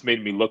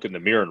made me look in the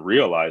mirror and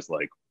realize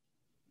like,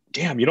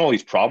 damn, all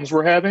these problems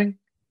we're having,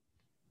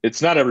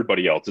 it's not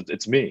everybody else.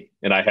 It's me.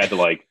 And I had to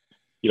like,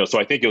 so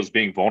I think it was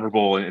being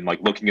vulnerable and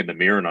like looking in the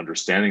mirror and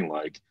understanding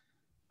like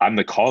I'm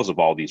the cause of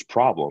all these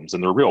problems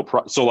and they're real.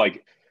 So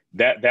like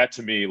that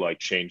to me like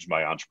changed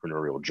my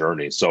entrepreneurial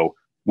journey. So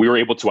we were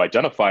able to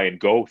identify and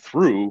go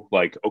through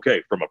like,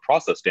 okay, from a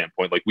process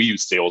standpoint, like we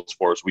use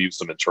Salesforce, we use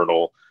some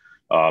internal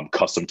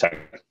custom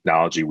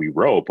technology we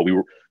wrote, but we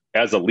were,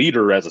 as a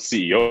leader, as a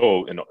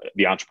CEO and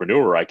the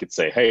entrepreneur, I could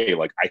say, hey,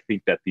 like, I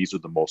think that these are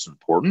the most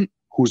important.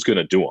 Who's going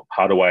to do them?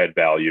 How do I add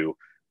value?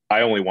 I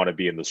only want to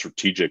be in the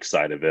strategic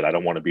side of it. I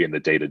don't want to be in the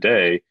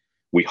day-to-day.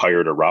 We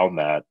hired around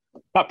that.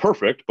 Not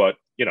perfect, but,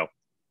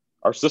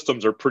 our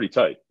systems are pretty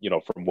tight,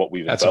 from what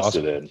we've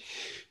invested in.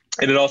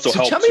 And it also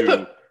helps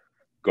to...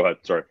 Go ahead.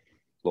 Sorry.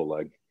 A little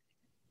lag.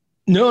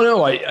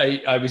 No.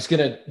 I was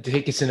going to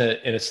take us in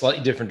a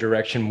slightly different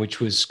direction, which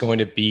was going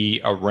to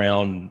be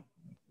around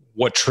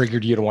what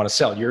triggered you to want to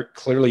sell. You're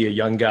clearly a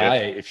young guy.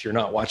 Yeah. If you're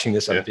not watching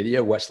this on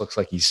video, Wes looks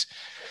like he's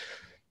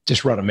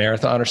just run a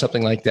marathon or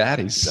something like that.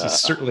 He's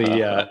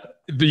certainly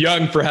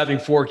young for having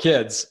 4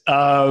 kids.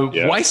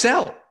 Why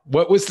sell?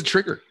 What was the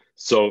trigger?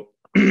 So,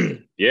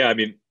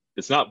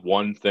 it's not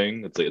one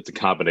thing. It's a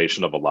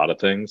combination of a lot of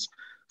things.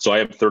 So I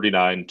am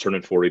 39,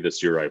 turning 40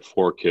 this year. I have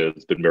 4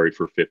 kids, been married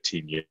for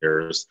 15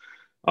 years.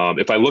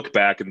 If I look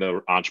back in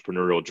the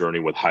entrepreneurial journey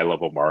with high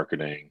level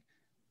marketing,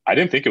 I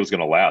didn't think it was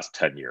going to last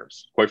 10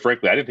 years. Quite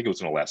frankly, I didn't think it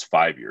was going to last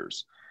 5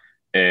 years.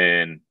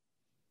 And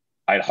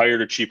I'd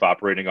hired a chief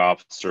operating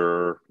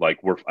officer. Like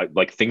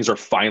things are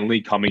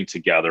finally coming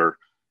together.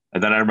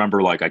 And then I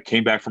remember like I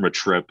came back from a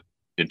trip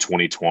in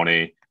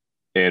 2020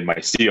 and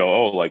my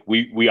COO, like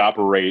we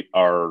operate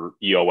our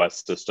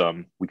EOS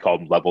system. We call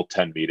them level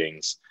 10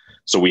 meetings.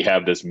 So we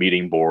have this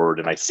meeting board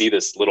and I see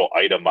this little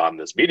item on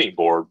this meeting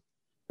board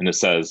and it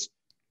says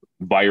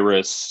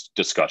virus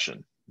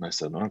discussion. And I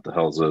said, what the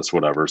hell is this?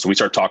 Whatever. So we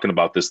start talking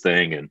about this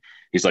thing and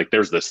he's like,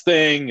 there's this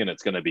thing and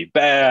it's going to be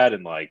bad.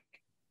 And like,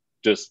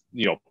 just,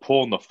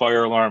 pulling the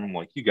fire alarm. I'm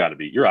like,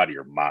 you're out of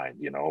your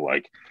mind,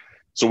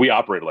 so we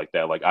operate like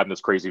that. Like I'm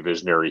this crazy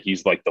visionary.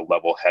 He's like the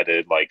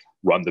level-headed, like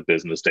run the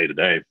business day to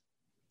day.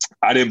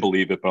 I didn't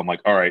believe it, but I'm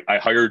like, all right, I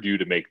hired you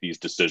to make these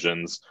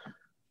decisions.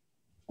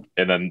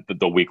 And then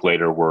the week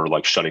later, we're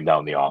like shutting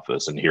down the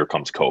office and here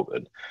comes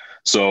COVID.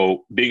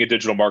 So being a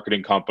digital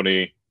marketing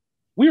company,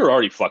 we were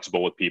already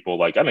flexible with people.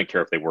 Like I didn't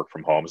care if they work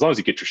from home. As long as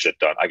you get your shit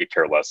done, I could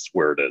care less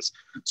where it is.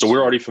 So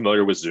we're already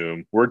familiar with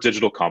Zoom. We're a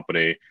digital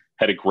company,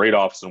 had a great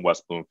office in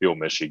West Bloomfield,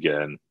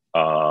 Michigan.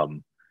 So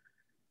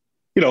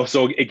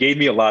it gave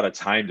me a lot of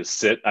time to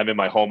sit. I'm in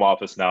my home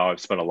office now. I've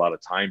spent a lot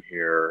of time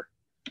here.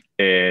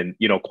 And,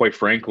 quite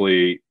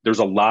frankly, there's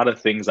a lot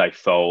of things I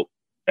felt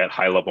at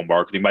high level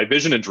marketing. My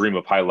vision and dream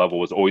of high level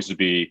was always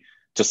to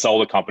sell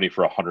the company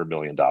for $100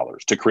 million,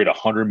 to create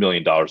 $100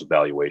 million of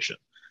valuation.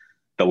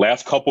 The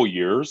last couple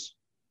years,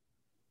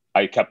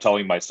 I kept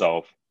telling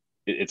myself,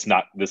 this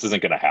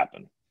isn't going to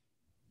happen.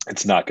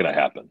 It's not going to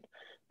happen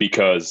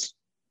because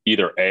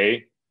either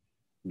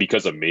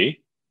because of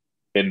me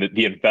and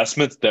the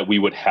investments that we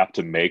would have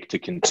to make to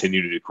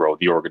continue to grow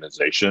the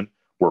organization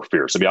were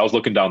fierce. I was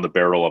looking down the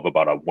barrel of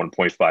about a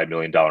 $1.5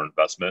 million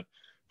investment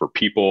for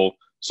people,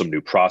 some new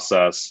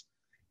process.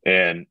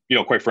 And,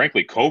 quite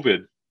frankly,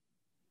 COVID,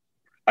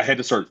 I had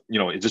to start,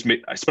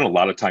 I spent a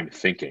lot of time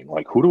thinking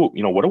like, what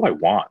do I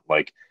want?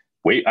 Like,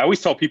 I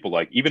always tell people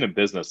like, even in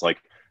business, like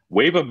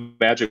wave a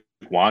magic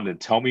wand and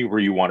tell me where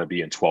you want to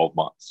be in 12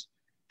 months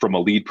from a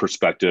lead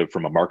perspective,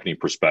 from a marketing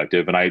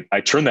perspective. And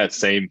I turned that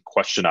same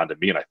question onto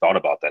me and I thought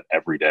about that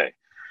every day.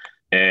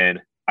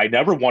 And I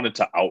never wanted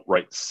to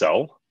outright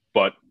sell,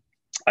 but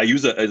I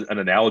use an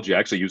analogy. I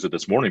actually used it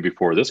this morning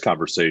before this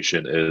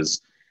conversation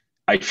is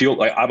I feel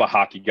like I'm a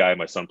hockey guy.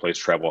 My son plays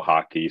travel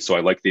hockey. So I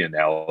like the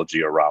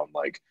analogy around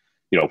like,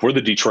 if we're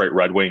the Detroit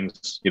Red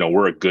Wings,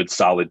 we're a good,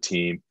 solid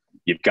team.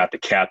 You've got the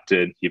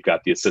captain, you've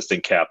got the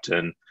assistant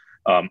captain.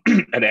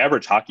 An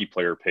average hockey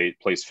player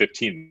plays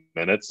 15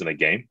 minutes in a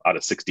game out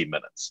of 60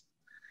 minutes.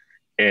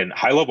 In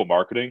high level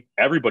marketing,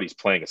 everybody's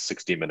playing a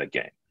 60-minute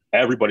game.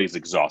 Everybody's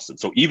exhausted.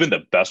 So even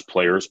the best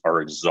players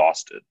are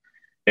exhausted.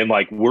 And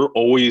like, we're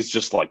always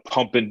just like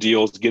pumping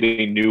deals,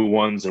 getting new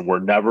ones. And we're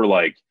never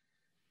like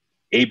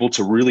able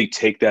to really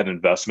take that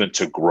investment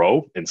to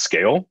grow and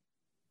scale.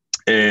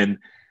 And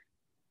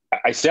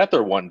I sat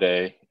there one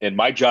day and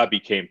my job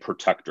became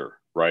protector,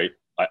 right?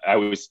 I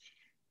was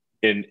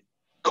in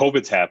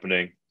COVID's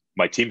happening.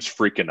 My team's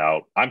freaking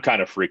out. I'm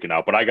kind of freaking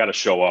out, but I got to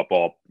show up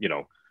all,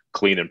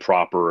 clean and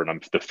proper. And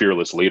I'm the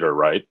fearless leader.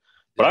 Right.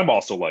 But I'm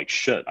also like,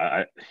 shit,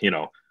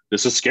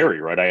 this is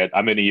scary, right?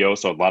 I'm an EO,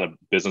 so a lot of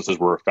businesses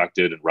were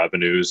affected in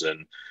revenues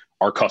and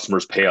our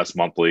customers pay us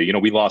monthly.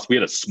 We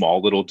had a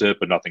small little dip,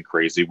 but nothing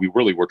crazy. We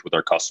really worked with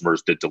our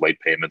customers, did delayed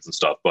payments and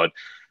stuff, but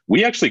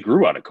We actually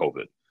grew out of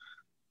COVID.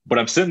 But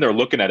I'm sitting there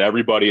looking at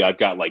everybody. I've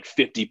got like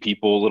 50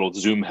 people, little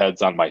Zoom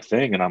heads on my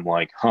thing. And I'm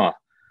like,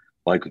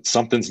 like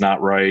something's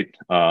not right.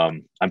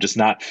 I'm just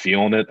not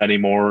feeling it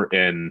anymore.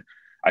 And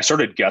I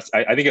started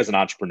I think as an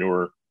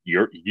entrepreneur,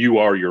 you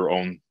are your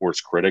own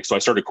worst critic. So I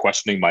started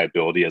questioning my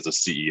ability as a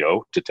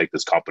CEO to take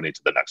this company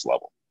to the next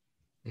level.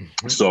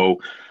 Mm-hmm. So,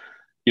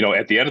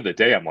 at the end of the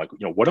day, I'm like,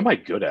 what am I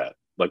good at?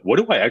 Like, what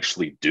do I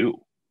actually do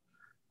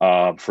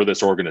for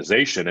this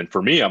organization? And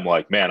for me, I'm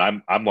like,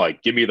 man, I'm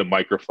like, give me the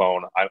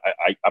microphone.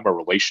 I'm a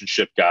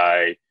relationship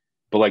guy,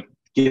 but like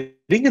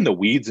getting in the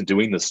weeds and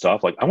doing this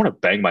stuff, like I want to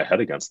bang my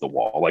head against the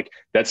wall. Like,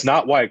 that's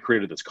not why I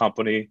created this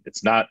company.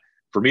 It's not,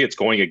 for me, it's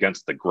going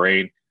against the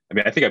grain. I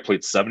mean, I think I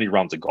played 70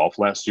 rounds of golf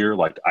last year.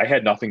 Like, I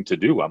had nothing to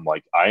do. I'm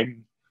like, I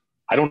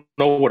don't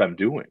know what I'm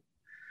doing.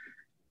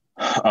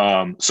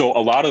 So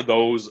a lot of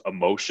those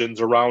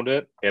emotions around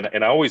it.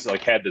 And I always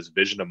like had this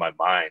vision in my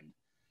mind.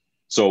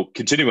 So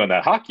continuing on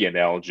that hockey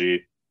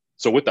analogy.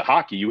 So with the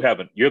hockey, you have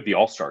the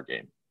All-Star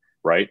game,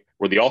 right?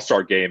 Where the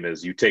All-Star game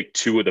is you take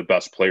 2 of the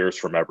best players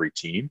from every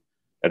team,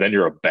 and then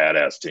you're a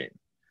badass team.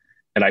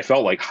 And I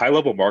felt like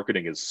high-level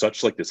marketing is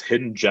such like this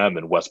hidden gem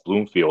in West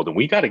Bloomfield, and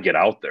we got to get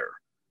out there.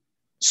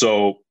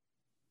 So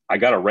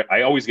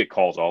I always get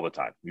calls all the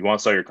time. You want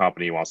to sell your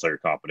company? You want to sell your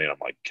company? And I'm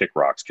like, kick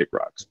rocks, kick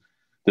rocks.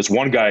 This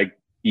one guy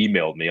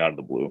emailed me out of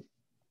the blue,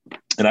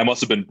 and I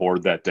must have been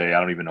bored that day. I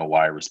don't even know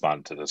why I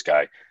responded to this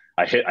guy.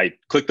 I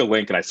clicked the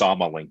link and I saw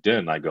him on LinkedIn,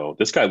 and I go,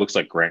 this guy looks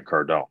like Grant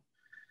Cardone.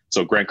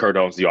 So Grant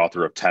Cardone's the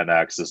author of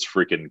 10X, this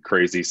freaking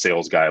crazy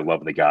sales guy. I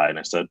love the guy. And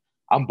I said,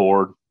 I'm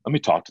bored. Let me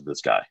talk to this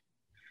guy.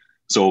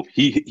 So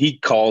he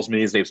calls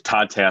me. His name's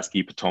Todd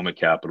Taskey, Potomac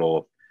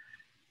Capital.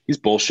 He's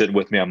bullshitting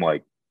with me. I'm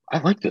like, I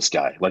like this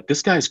guy. Like,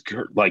 this guy's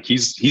good. Like,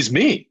 he's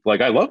me. Like,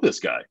 I love this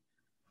guy.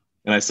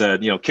 And I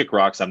said, kick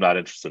rocks. I'm not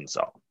interested in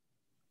selling.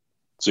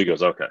 So he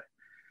goes, okay.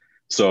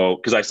 So,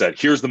 because I said,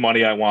 here's the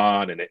money I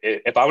want. And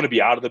if I want to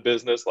be out of the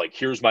business, like,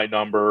 here's my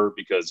number,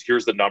 because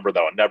here's the number that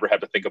I'll never have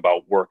to think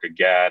about work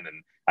again.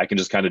 And I can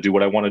just kind of do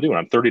what I want to do. And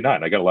I'm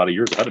 39. I got a lot of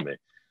years ahead of me,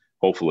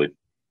 hopefully.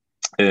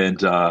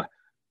 And a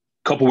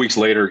couple weeks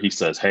later, he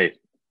says, hey,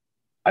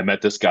 I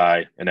met this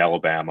guy in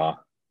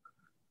Alabama,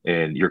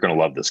 and you're going to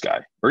love this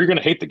guy, or you're going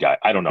to hate the guy.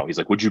 I don't know. He's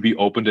like, would you be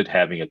open to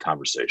having a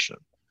conversation?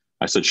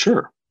 I said,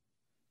 sure.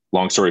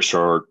 Long story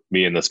short,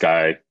 me and this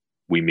guy,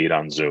 we meet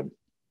on Zoom.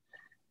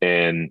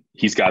 And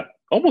he's got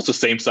almost the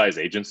same size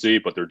agency,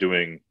 but they're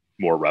doing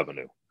more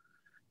revenue.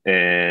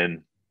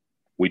 And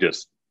we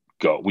just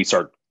we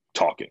start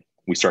talking.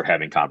 We start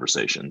having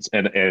conversations.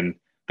 And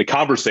the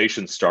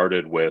conversation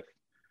started with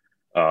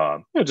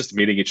just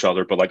meeting each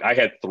other. But like, I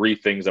had 3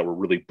 things that were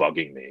really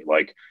bugging me,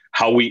 like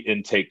how we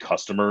intake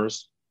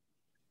customers.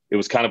 It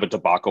was kind of a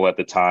debacle at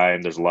the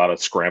time. There's a lot of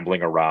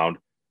scrambling around.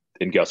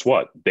 And guess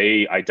what?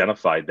 They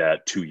identified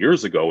that 2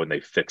 years ago and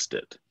they fixed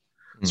it.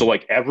 So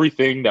like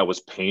everything that was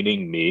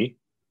paining me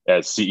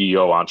as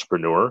CEO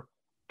entrepreneur,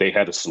 they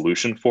had a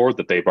solution for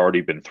that they've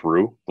already been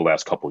through the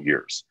last couple of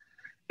years.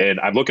 And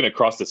I'm looking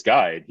across this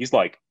guy, and he's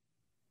like,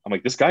 I'm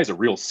like, this guy's a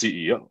real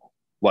CEO.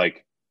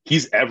 Like,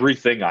 he's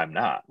everything I'm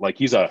not. Like,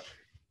 he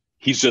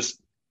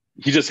just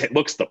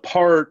looks the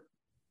part,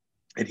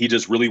 and he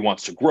just really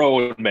wants to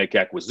grow and make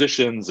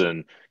acquisitions.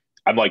 And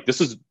I'm like, this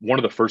is one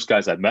of the first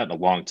guys I've met in a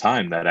long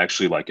time that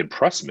actually like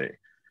impressed me.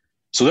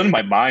 So then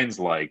my mind's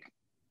like,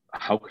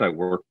 how could I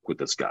work with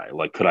this guy?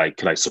 Like, could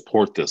I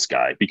support this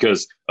guy?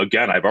 Because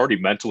again, I've already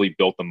mentally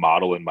built the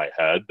model in my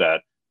head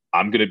that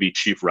I'm going to be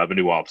chief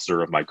revenue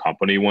officer of my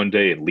company one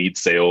day and lead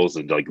sales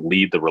and like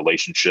lead the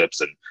relationships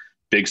and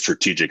big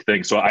strategic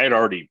things. So I had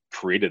already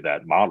created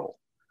that model.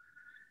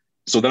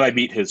 So then I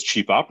meet his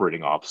chief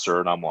operating officer,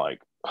 and I'm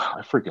like,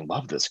 I freaking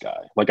love this guy.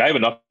 Like, I have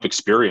enough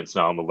experience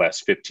now in the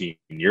last 15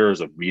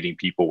 years of meeting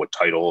people with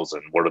titles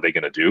and what are they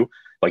going to do?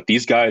 Like,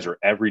 these guys are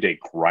every day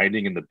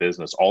grinding in the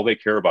business. All they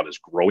care about is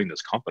growing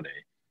this company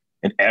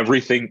and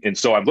everything. And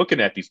so I'm looking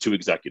at these 2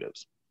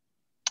 executives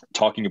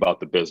talking about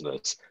the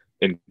business,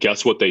 and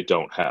guess what they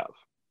don't have?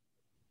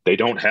 They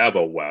don't have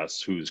a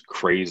Wes who's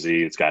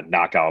crazy. It's got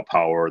knockout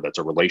power. That's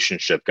a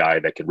relationship guy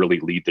that can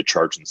really lead the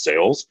charge in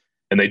sales.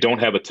 And they don't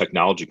have a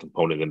technology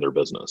component in their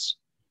business.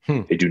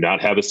 They do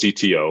not have a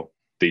CTO.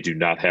 They do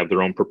not have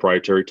their own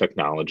proprietary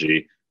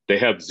technology. They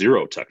have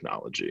 0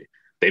 technology.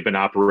 They've been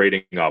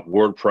operating off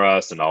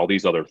WordPress and all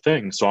these other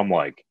things. So I'm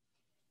like,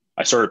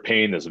 I started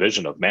painting this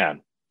vision of,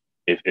 man,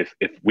 if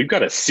we've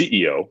got a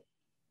CEO,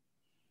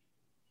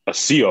 a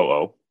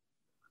COO,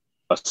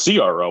 a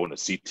CRO, and a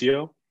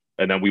CTO,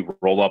 and then we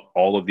roll up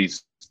all of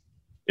these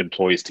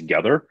employees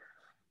together,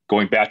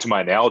 going back to my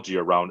analogy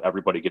around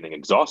everybody getting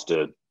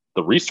exhausted,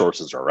 the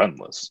resources are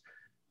endless.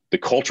 The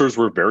cultures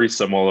were very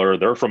similar.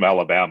 They're from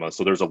Alabama,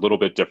 so there's a little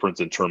bit difference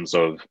in terms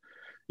of,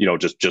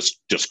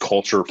 just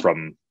culture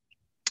from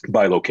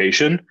by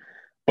location.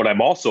 But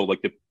I'm also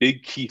like, the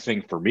big key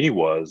thing for me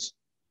was,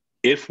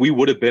 if we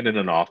would have been in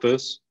an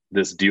office,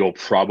 this deal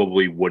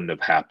probably wouldn't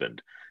have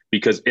happened,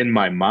 because in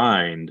my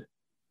mind,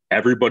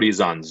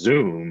 everybody's on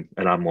Zoom,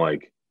 and I'm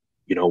like,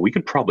 we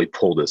could probably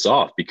pull this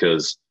off,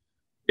 because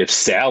if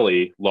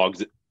Sally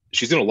logs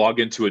she's going to log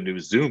into a new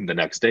Zoom the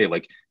next day.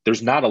 Like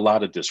there's not a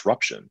lot of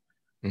disruption,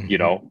 you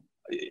know,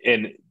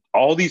 and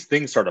all these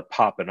things started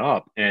popping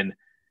up. And,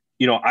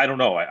 you know, I don't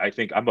know. I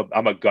think I'm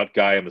a gut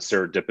guy. I'm a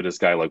serendipitous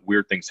guy. Like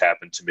weird things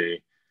happen to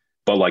me,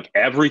 but like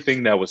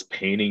everything that was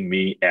paining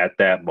me at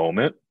that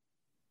moment,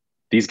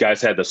 these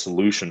guys had the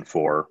solution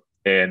for.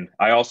 And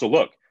I also,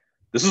 look,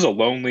 this is a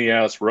lonely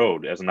ass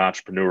road as an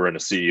entrepreneur and a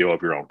CEO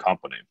of your own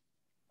company.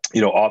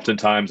 You know,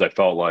 oftentimes I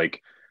felt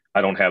like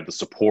I don't have the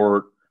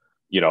support.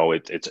 You know,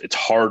 it's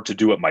hard to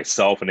do it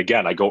myself. And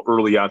again, I go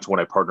early on to when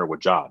I partnered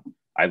with John.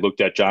 I looked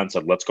at John and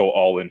said, let's go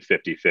all in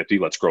 50-50.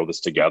 Let's grow this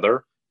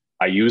together.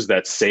 I used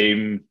that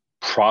same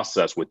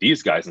process with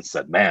these guys and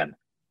said, man,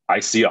 I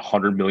see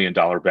 $100 million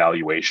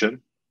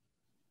valuation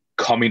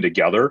coming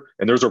together.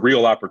 And there's a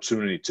real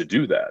opportunity to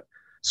do that.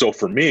 So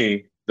for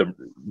me,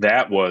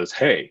 that was,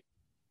 hey,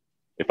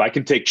 if I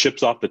can take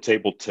chips off the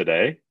table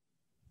today,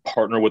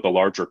 partner with a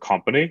larger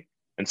company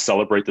and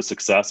celebrate the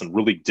success and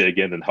really dig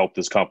in and help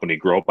this company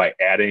grow by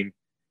adding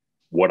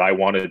what I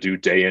want to do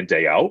day in,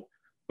 day out,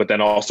 but then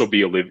also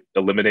be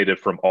eliminated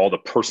from all the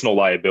personal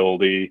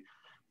liability,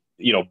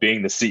 you know,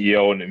 being the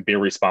CEO and being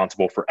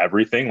responsible for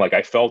everything. Like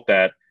I felt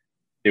that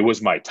it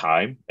was my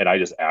time and I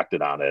just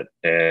acted on it.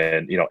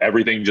 And, you know,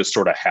 everything just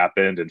sort of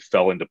happened and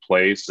fell into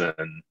place.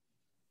 And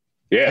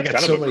yeah, I got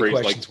kind so of a many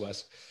crazy, questions, like,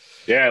 Wes.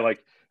 yeah,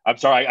 like, I'm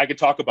sorry, I could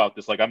talk about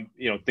this. Like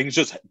you know,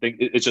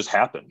 it just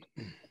happened,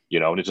 you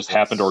know, and it just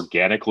happened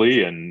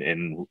organically.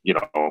 And, you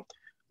know,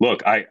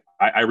 look, I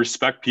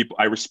respect people.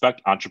 I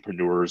respect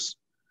entrepreneurs.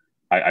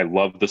 I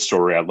love the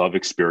story. I love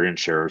experience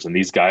shares. And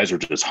these guys are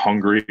just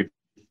hungry.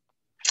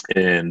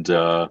 And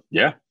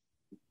yeah.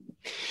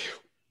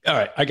 All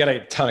right. I got a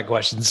ton of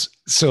questions.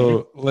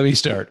 So let me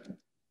start.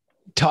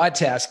 Todd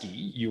Taskey,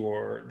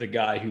 you're the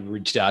guy who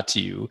reached out to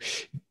you.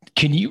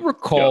 Can you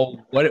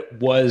recall what it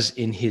was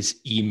in his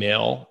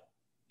email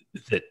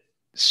that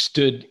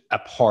stood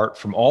apart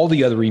from all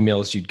the other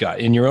emails you'd got?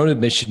 In your own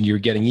admission, you're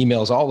getting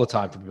emails all the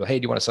time from people. Hey,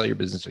 do you want to sell your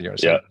business? Or do you want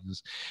to sell your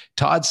business?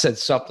 Todd said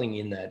something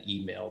in that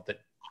email that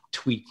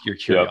tweaked your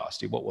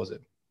curiosity. What was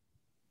it?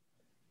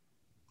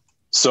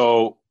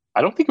 So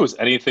I don't think it was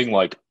anything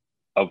like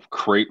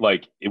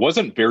it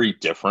wasn't very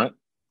different.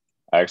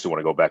 I actually want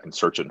to go back and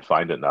search it and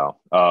find it now.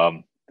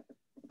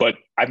 But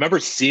I remember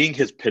seeing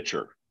his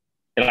picture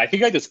and I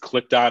think I just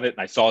clicked on it and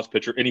I saw his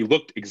picture and he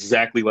looked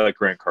exactly like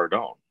Grant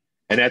Cardone.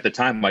 And at the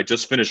time I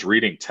just finished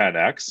reading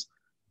 10X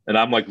and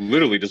I'm like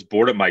literally just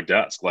bored at my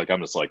desk. Like, I'm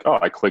just like, oh,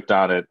 I clicked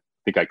on it.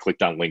 I think I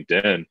clicked on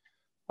LinkedIn and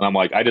I'm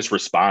like, I just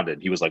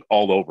responded. He was like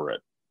all over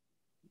it.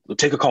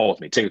 Take a call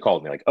with me.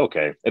 Like,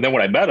 okay. And then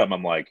when I met him,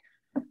 I'm like,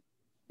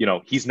 you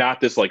know, he's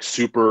not this like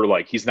super,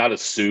 like he's not a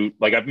suit.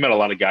 Like I've met a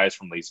lot of guys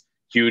from these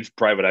huge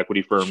private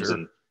equity firms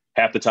and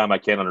half the time I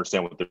can't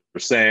understand what they're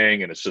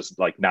saying. And it's just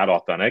like not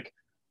authentic.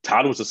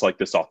 Todd was just like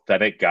this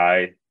authentic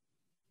guy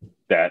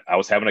that I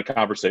was having a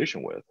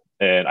conversation with.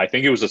 And I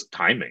think it was just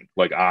timing.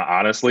 Like,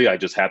 honestly, I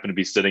just happened to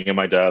be sitting at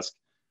my desk,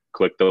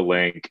 clicked the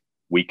link,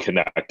 we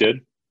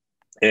connected.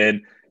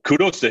 And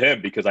kudos to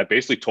him because I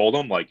basically told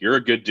him like, you're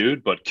a good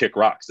dude, but kick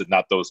rocks and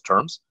not those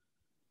terms.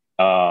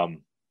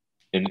 And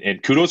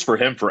kudos for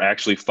him for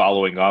actually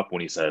following up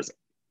when he says,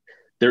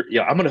 I'm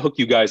going to hook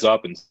you guys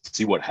up and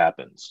see what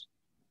happens.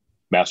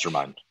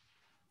 Mastermind.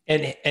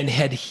 And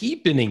had he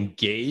been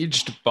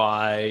engaged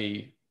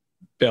by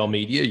Bell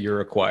Media,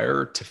 your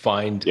acquirer, to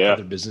find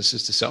other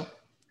businesses to sell?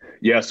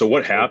 Yeah. So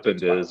what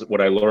happened is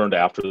what I learned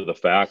after the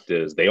fact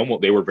is they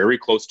were very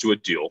close to a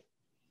deal.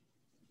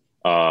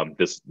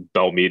 This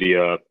Bell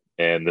Media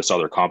and this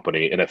other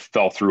company, and it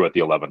fell through at the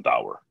 11th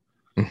hour.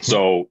 Mm-hmm.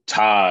 So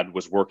Todd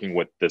was working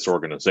with this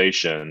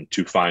organization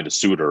to find a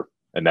suitor,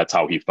 and that's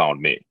how he found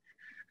me.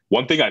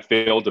 One thing I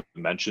failed to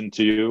mention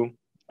to you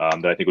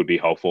that I think would be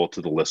helpful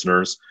to the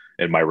listeners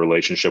in my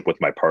relationship with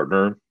my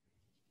partner,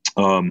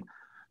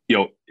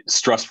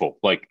 stressful.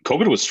 Like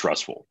COVID was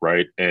stressful,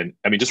 right? And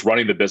I mean, just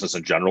running the business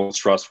in general is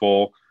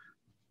stressful.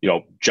 You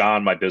know,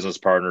 John, my business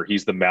partner,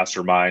 he's the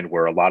mastermind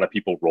where a lot of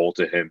people roll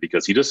to him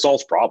because he just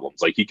solves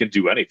problems. Like he can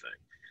do anything.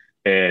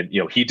 And,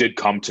 you know, he did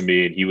come to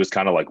me and he was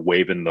kind of like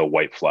waving the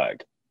white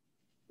flag.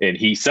 And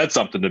he said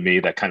something to me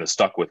that kind of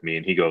stuck with me.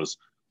 And he goes,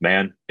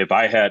 man, if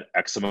I had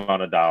X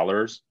amount of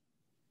dollars,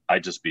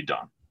 I'd just be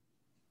done.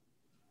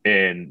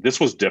 And this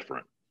was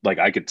different. Like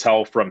I could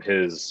tell from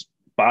his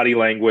body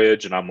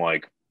language. And I'm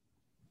like,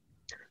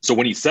 so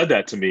when he said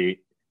that to me,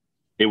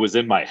 it was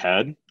in my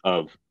head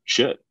of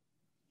shit,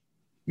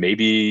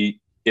 maybe.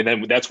 And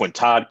then that's when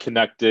Todd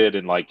connected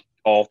and like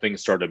all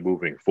things started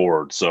moving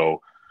forward.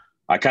 So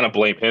I kind of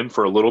blame him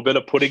for a little bit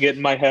of putting it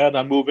in my head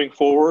on moving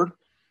forward.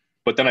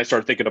 But then I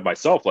started thinking of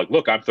myself, like,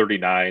 look, I'm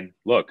 39.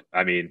 Look,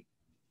 I mean,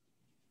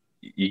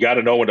 you got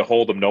to know when to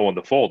hold them, know when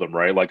to fold them,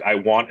 right? Like I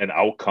want an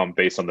outcome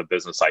based on the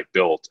business I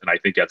built. And I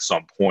think at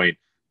some point,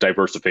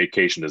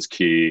 diversification is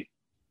key.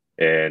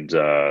 And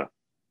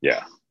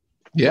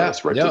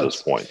that's right to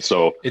this point.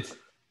 So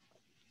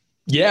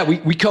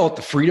we call it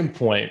the freedom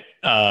point,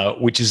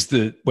 which is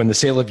when the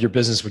sale of your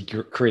business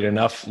would create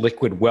enough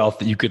liquid wealth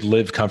that you could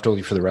live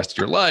comfortably for the rest of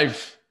your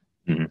life.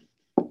 Mm-hmm.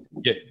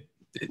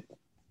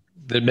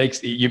 that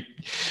makes you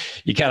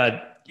kind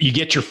of, you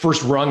get your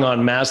first rung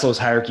on Maslow's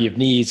hierarchy of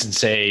needs and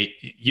say,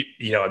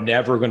 I'm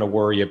never going to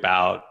worry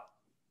about,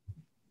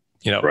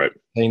 right,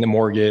 paying the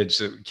mortgage,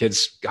 the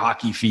kids'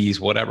 hockey fees,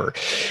 whatever.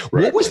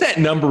 Right. What was that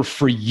number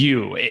for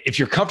you? If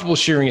you're comfortable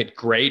sharing it,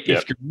 great. Yep.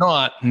 If you're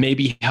not,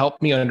 maybe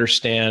help me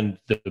understand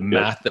the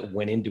math that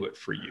went into it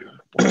for you.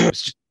 It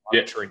was just an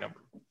arbitrary number.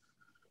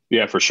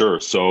 Yeah, for sure.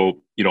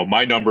 So,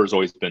 my number has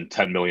always been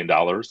 $10 million.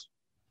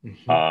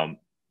 Mm-hmm.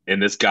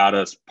 And this got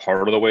us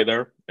part of the way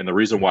there. And the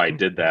reason why I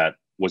did that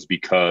was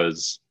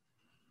because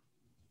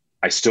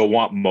I still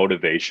want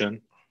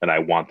motivation and I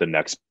want the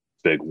next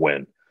big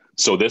win.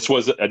 So this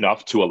was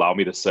enough to allow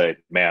me to say,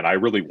 man, I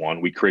really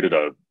won. We created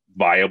a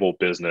viable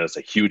business,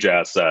 a huge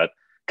asset,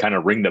 kind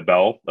of ring the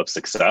bell of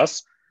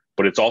success,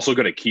 but it's also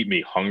going to keep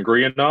me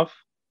hungry enough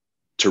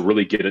to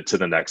really get it to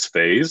the next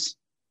phase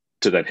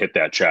to then hit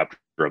that chapter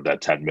of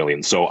that 10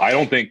 million. So I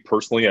don't think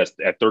personally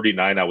at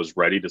 39, I was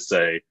ready to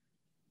say,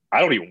 I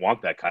don't even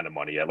want that kind of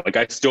money yet. Like,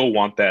 I still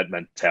want that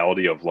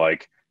mentality of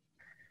like,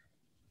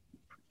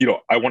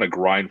 I want to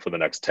grind for the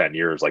next 10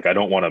 years. Like, I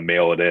don't want to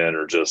mail it in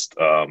or just,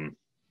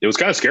 it was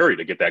kind of scary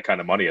to get that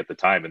kind of money at the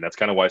time. And that's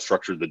kind of why I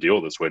structured the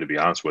deal this way, to be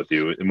honest with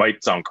you. It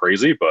might sound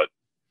crazy, but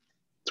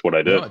it's what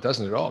I did. No, it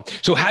doesn't at all.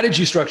 So how did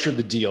you structure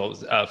the deal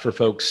for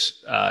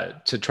folks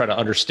to try to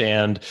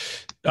understand?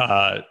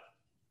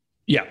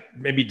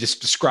 Maybe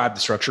just describe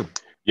the structure.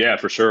 Yeah,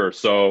 for sure.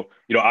 So,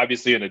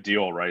 obviously in a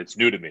deal, right, it's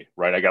new to me,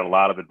 right? I got a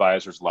lot of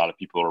advisors, a lot of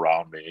people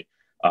around me.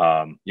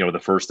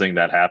 The first thing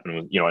that happened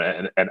was,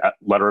 and a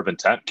letter of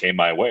intent came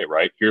my way,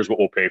 right? Here's what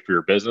we'll pay for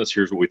your business.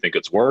 Here's what we think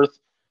it's worth.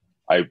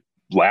 I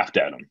laughed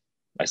at him.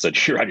 I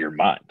said, you're out of your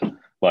mind.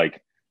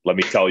 Like, let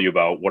me tell you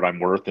about what I'm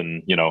worth.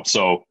 And, it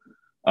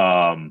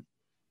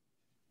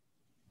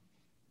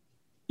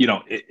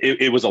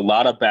was a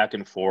lot of back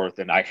and forth.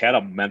 And I had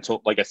a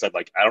mental, like I said,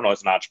 like, I don't know,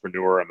 as an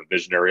entrepreneur, I'm a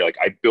visionary. Like,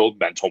 I build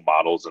mental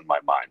models in my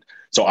mind.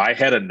 So I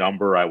had a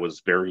number I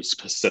was very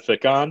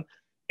specific on,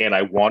 and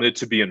I wanted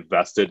to be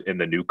invested in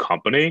the new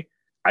company.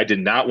 I did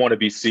not want to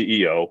be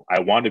CEO. I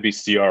wanted to be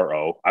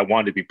CRO. I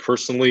wanted to be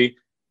personally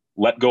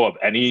let go of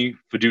any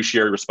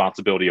fiduciary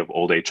responsibility of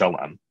old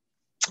HLM.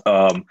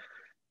 And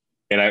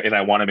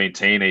I want to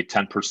maintain a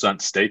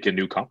 10% stake in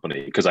new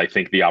company, because I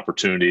think the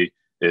opportunity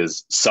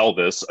is sell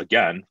this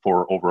again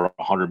for over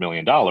 $100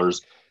 million.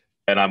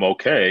 And I'm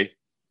okay,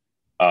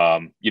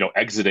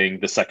 exiting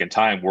the second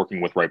time,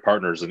 working with right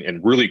partners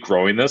and really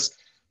growing this.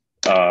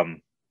 That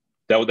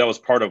was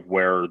part of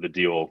where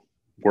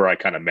I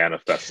kind of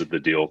manifested the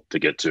deal to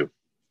get to.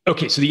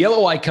 Okay, so the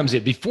LOI comes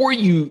in. Before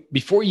you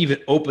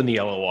even open the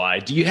LOI,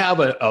 do you have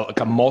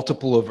a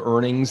multiple of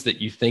earnings that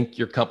you think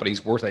your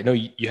company's worth? I know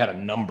you had a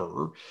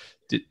number.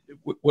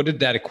 What did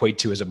that equate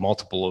to as a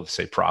multiple of,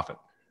 say, profit?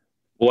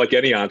 Well, like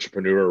any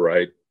entrepreneur,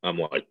 right? I'm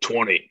like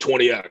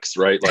 20x,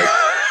 right? Like,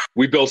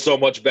 we build so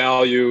much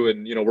value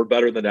and, we're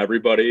better than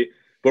everybody.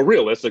 But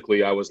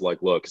realistically, I was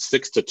like, look,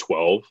 6 to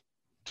 12,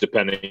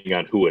 depending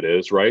on who it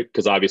is, right?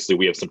 Because obviously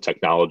we have some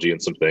technology and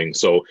some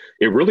things. So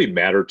it really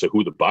mattered to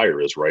who the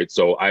buyer is, right?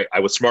 So I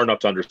was smart enough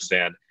to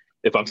understand,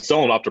 if I'm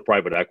selling off to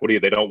private equity,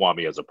 they don't want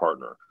me as a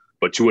partner.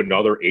 But to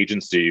another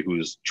agency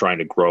who's trying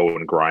to grow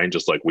and grind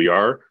just like we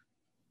are,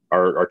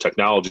 our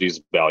technology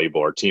is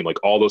valuable, our team,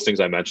 like all those things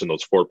I mentioned,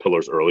 those 4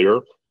 pillars earlier,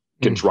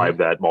 can drive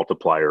that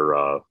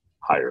multiplier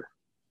higher.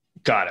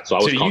 Got it.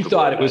 So you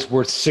thought it was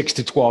worth 6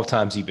 to 12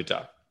 times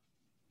EBITDA?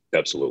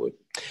 Absolutely.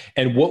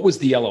 And what was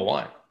the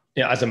LOI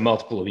as a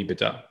multiple of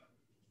EBITDA?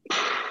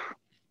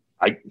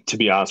 To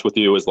be honest with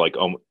you, it was like,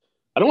 I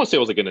don't want to say it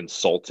was like an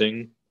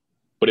insulting,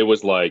 but it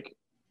was like,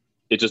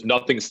 it just,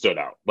 nothing stood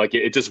out. Like,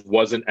 it just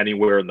wasn't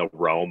anywhere in the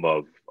realm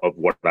of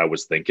what I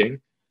was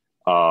thinking.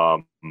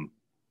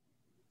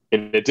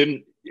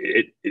 And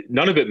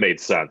none of it made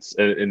sense.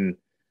 And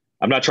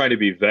I'm not trying to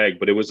be vague,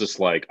 but it was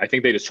just like, I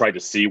think they just tried to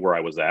see where I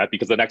was at,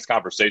 because the next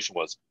conversation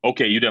was,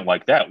 okay, you didn't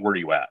like that. Where are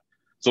you at?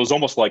 So it was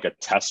almost like a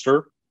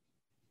tester,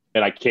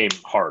 and I came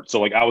hard.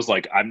 So like, I was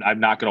like, I'm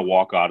not going to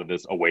walk out of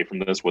this, away from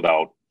this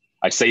without,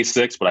 I say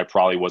 6, but I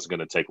probably wasn't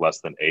going to take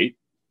less than 8,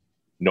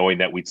 knowing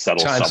that we'd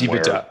settle times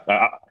somewhere.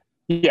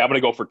 I'm going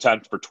to go for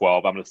 10 for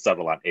 12. I'm going to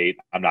settle on 8.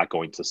 I'm not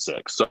going to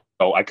 6. So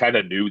I kind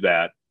of knew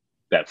that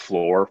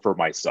floor for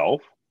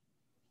myself.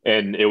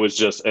 And it was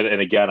just,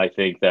 and again, I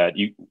think that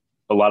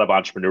a lot of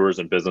entrepreneurs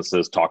and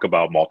businesses talk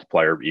about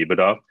multiplier of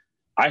EBITDA.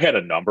 I had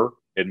a number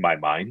in my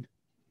mind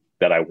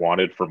that I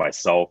wanted for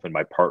myself and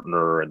my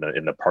partner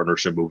and the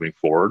partnership moving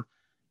forward.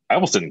 I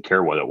almost didn't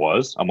care what it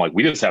was. I'm like,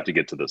 we just have to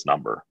get to this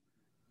number,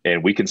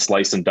 and we can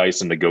slice and dice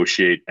and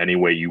negotiate any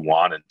way you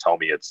want and tell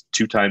me it's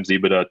 2 times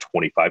EBITDA,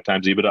 25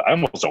 times EBITDA. I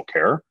almost don't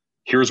care.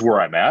 Here's where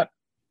I'm at.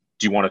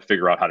 Do you want to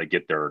figure out how to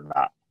get there or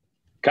not?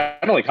 Kind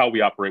of like how we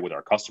operate with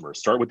our customers.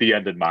 Start with the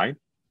end in mind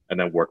and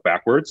then work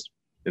backwards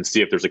and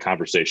see if there's a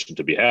conversation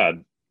to be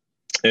had.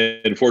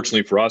 And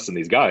fortunately for us and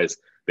these guys,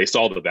 they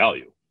saw the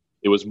value.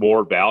 It was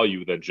more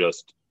value than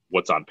just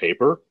what's on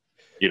paper.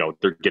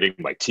 They're getting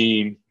my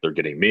team, they're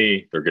getting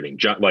me, they're getting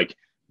John. Like,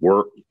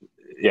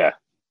 it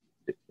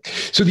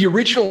So the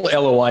original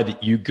LOI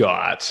that you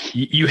got,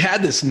 you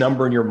had this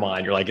number in your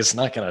mind. You're like, it's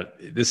not gonna.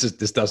 This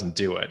doesn't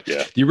do it.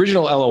 Yeah. The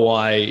original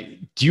LOI.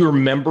 Do you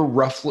remember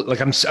roughly? Like,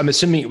 I'm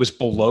assuming it was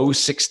below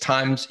 6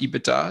 times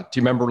EBITDA. Do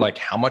you remember like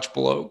how much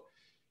below?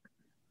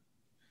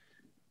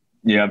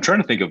 Yeah, I'm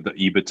trying to think of the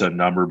EBITDA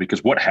number,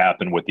 because what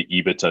happened with the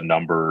EBITDA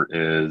number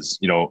is,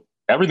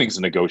 everything's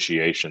a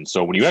negotiation.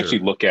 So when you actually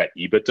look at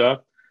EBITDA,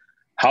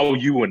 how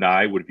you and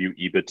I would view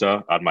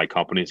EBITDA on my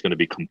company is going to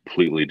be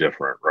completely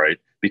different, right?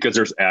 Because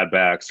there's add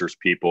backs, there's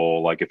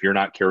people, like, if you're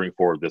not carrying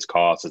forward this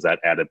cost, is that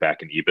added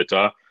back in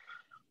EBITDA?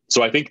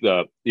 So I think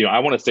I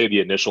want to say the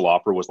initial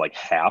offer was like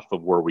half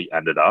of where we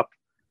ended up.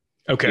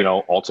 Okay.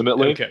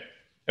 Ultimately.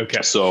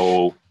 Okay.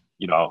 So,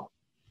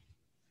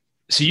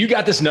 So you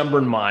got this number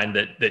in mind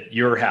that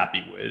you're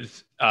happy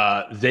with.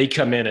 They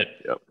come in at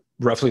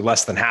roughly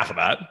less than half of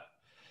that.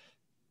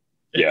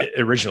 Yeah.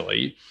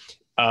 Originally.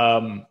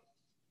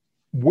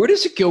 Where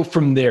does it go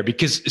from there?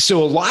 Because a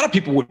lot of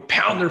people would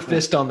pound their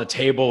fist on the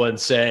table and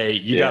say,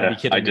 "You got to be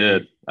kidding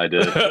me." I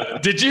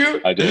did. Did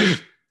you? I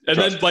did. And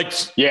then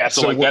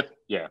that.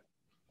 Yeah.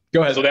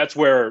 Go ahead. So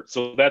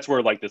that's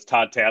where like this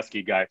Todd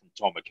Tasky guy from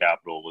Toma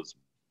Capital was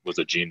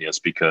a genius,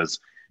 because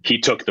he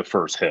took the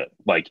first hit.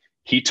 Like,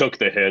 he took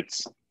the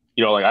hits.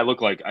 Like, I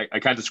look like I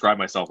kind of describe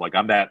myself like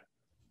I'm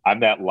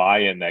that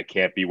lion that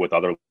can't be with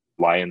other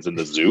lions in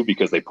the zoo,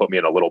 because they put me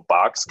in a little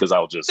box, because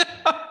I'll just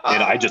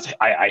and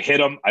I hit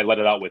him, I let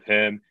it out with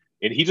him,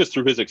 and he just,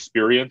 through his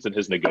experience and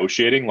his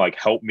negotiating, like,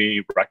 helped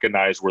me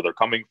recognize where they're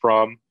coming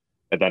from,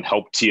 and then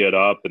help tee it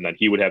up, and then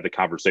he would have the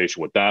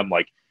conversation with them.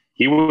 Like,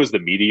 he was the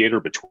mediator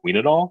between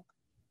it all.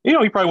 He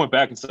probably went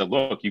back and said,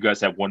 "Look, you guys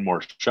have one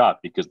more shot,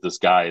 because this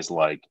guy is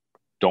like,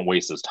 don't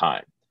waste his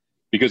time."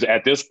 Because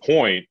at this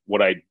point,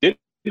 what I didn't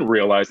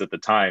realize at the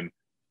time,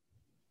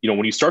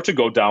 when you start to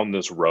go down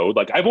this road,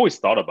 like, I've always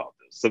thought about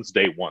this since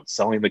day one,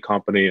 selling the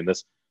company, and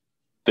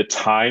the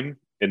time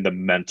and the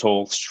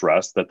mental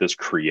stress that this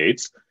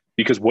creates.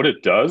 Because what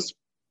it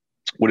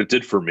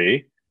did for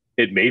me,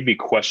 it made me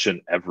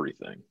question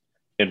everything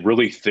and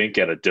really think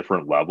at a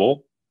different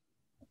level,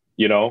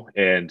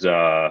 and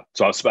so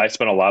I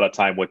spent a lot of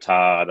time with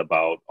Todd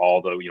about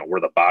all the, where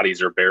the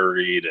bodies are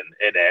buried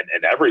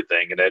and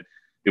everything. And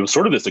it was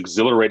sort of this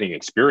exhilarating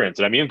experience.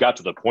 And I mean, it got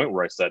to the point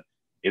where I said,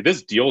 if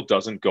this deal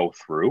doesn't go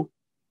through,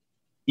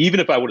 even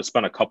if I would have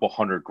spent a couple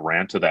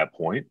 $100,000 to that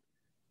point,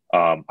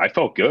 I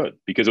felt good,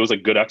 because it was a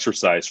good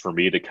exercise for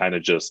me to kind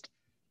of just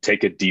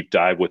take a deep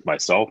dive with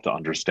myself to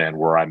understand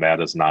where I'm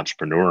at as an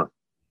entrepreneur.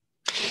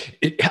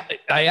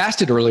 I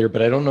asked it earlier,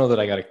 but I don't know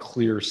that I got a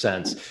clear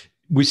sense.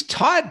 Was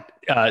Todd,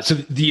 so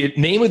the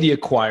name of the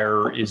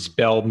acquirer is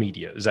Bell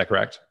Media, is that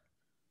correct?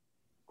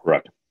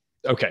 Correct.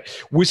 Okay.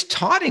 Was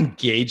Todd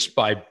engaged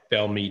by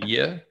Bell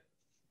Media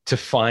to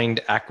find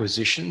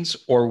acquisitions,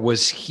 or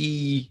was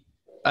he?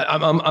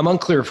 I'm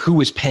unclear of who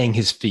was paying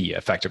his fee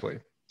effectively.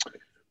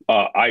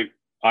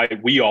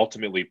 We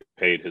ultimately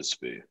paid his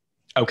fee.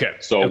 Okay.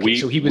 So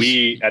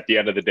we at the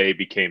end of the day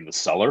became the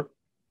seller.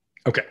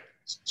 Okay.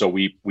 So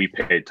we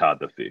paid Todd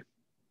the fee.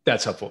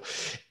 That's helpful.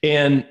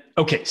 And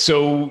okay,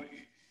 so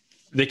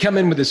they come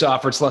in with this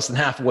offer. It's less than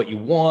half of what you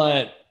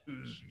want.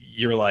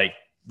 You're like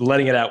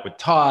letting it out with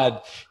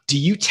Todd. Do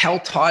you tell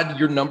Todd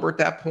your number at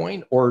that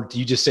point, or do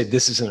you just say,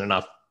 "This isn't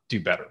enough,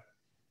 do better"?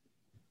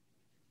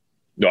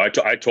 No,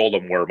 I told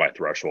him where my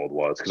threshold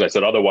was, because I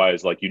said,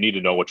 otherwise, like, you need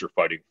to know what you're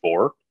fighting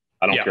for.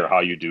 I don't care how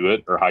you do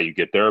it or how you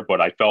get there.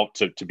 But I felt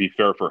to be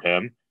fair for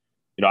him,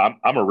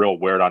 I'm a real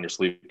wear it on your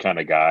sleeve kind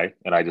of guy.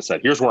 And I just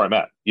said, here's where I'm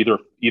at.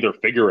 Either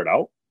figure it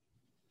out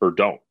or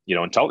don't,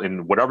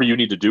 and whatever you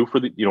need to do for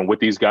with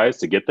these guys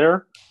to get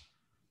there,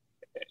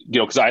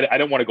 because I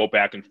don't want to go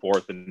back and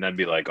forth and then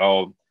be like,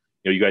 oh,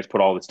 you guys put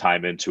all this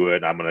time into it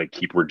and I'm going to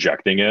keep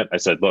rejecting it. I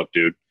said, look,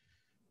 dude,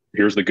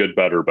 here's the good,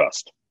 better,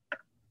 best.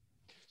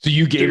 So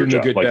you gave him the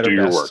good, better, do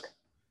best. Your work.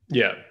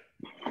 Yeah.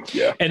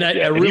 Yeah. And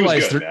I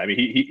realized, I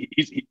mean,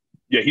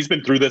 he's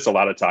been through this a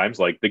lot of times.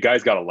 Like, the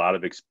guy's got a lot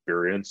of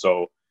experience.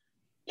 So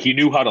he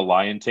knew how to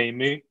lion tame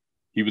me.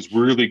 He was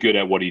really good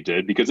at what he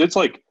did, because it's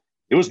like,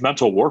 it was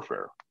mental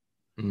warfare,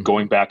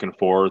 going back and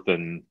forth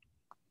and,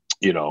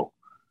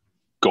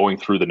 going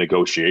through the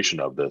negotiation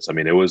of this. I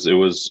mean, it was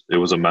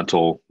a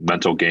mental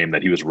game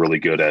that he was really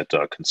good at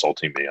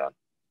consulting me on.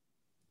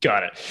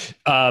 Got it.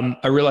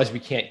 I realize we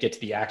can't get to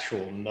the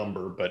actual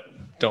number, but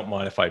don't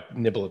mind if I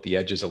nibble at the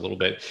edges a little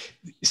bit.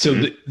 So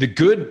the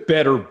good,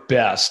 better,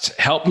 best,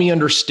 help me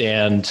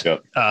understand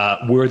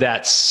where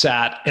that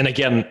sat. And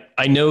again,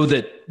 I know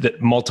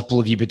that multiple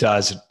of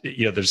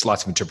EBITDAs, there's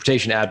lots of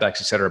interpretation, add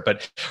backs, et cetera,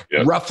 but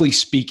roughly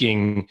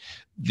speaking,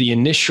 the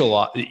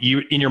initial,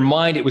 in your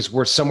mind, it was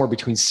worth somewhere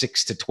between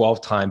 6 to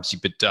 12 times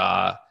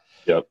EBITDA.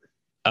 Yep.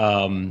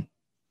 And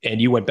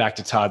you went back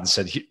to Todd and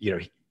said,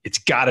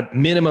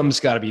 minimum's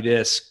got to be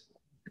this.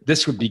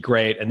 This would be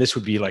great, and this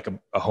would be like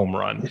a home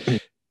run.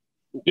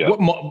 Yeah.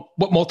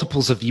 What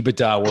multiples of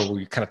EBITDA were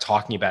we kind of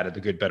talking about at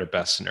the good, better,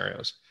 best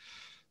scenarios?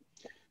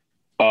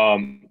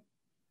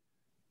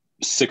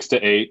 6 to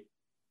 8,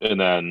 and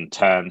then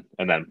 10,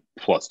 and then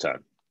plus 10.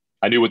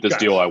 I knew with this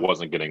deal I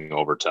wasn't getting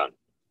over 10.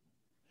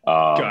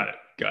 Got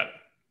it.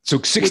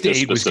 So 6 to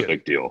 8 was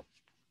good. Deal.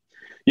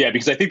 Yeah,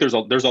 because I think there's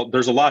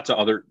a lot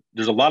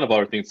of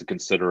other things to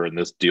consider in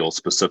this deal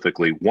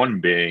specifically. One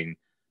being,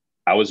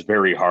 I was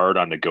very hard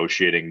on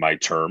negotiating my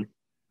term,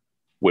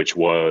 which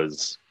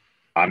was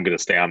I'm going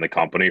to stay on the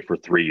company for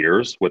 3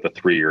 years with a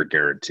 3-year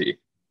guarantee.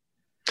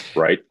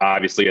 Right.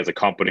 Obviously, as a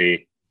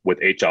company with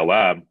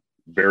HLM,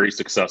 very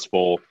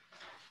successful,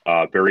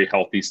 very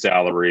healthy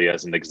salary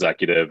as an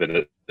executive and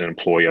an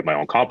employee of my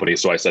own company.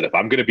 So I said, if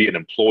I'm going to be an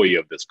employee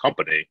of this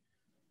company,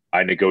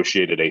 I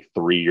negotiated a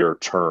 3-year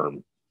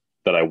term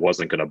that I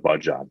wasn't going to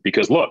budge on.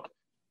 Because look,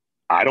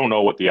 I don't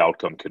know what the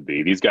outcome could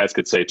be. These guys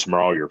could say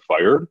tomorrow you're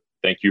fired.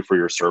 Thank you for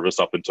your service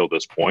up until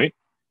this point.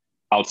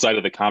 Outside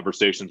of the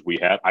conversations we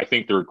had, I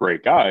think they're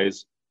great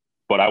guys,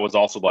 but I was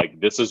also like,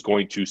 this is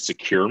going to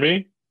secure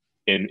me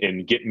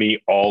and get me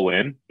all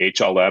in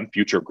HLM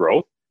future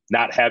growth,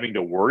 not having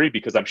to worry,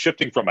 because I'm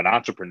shifting from an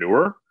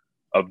entrepreneur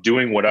of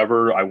doing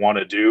whatever I want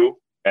to do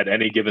at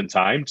any given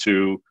time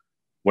to,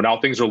 well, now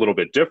things are a little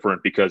bit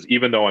different, because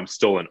even though I'm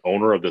still an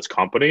owner of this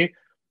company,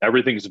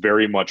 everything's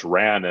very much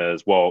ran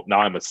as, well, now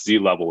I'm a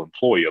C-level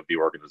employee of the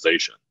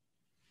organization.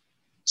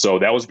 So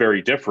that was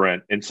very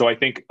different. And so I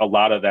think a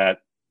lot of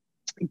that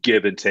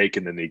give and take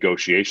in the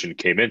negotiation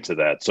came into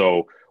that.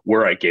 So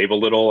where I gave a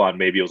little on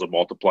maybe it was a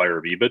multiplier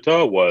of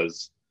EBITDA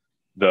was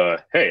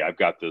hey, I've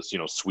got this,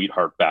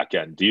 sweetheart back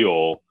end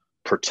deal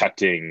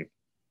protecting,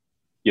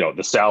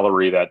 the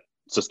salary that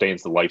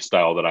sustains the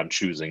lifestyle that I'm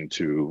choosing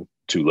to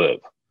live.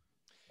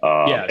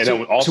 And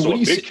then also a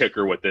big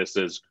kicker with this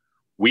is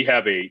we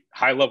have a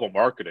high level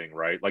marketing,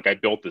 right? Like I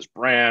built this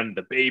brand,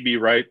 the baby,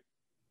 right?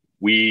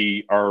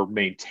 We are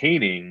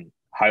maintaining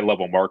high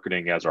level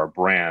marketing as our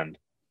brand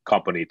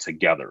company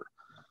together.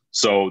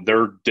 So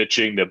they're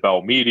ditching the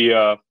Bell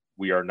Media.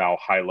 We are now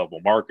high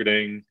level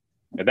marketing.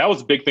 And that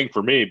was a big thing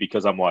for me,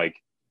 because I'm like,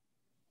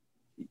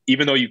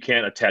 even though you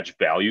can't attach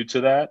value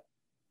to that,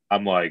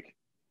 I'm like,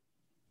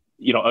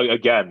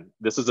 again,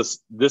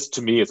 this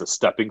to me is a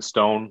stepping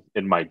stone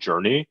in my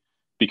journey,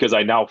 because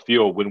I now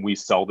feel when we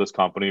sell this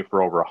company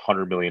for over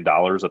 $100 million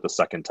at the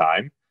second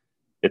time,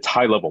 it's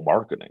high level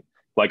marketing.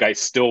 Like I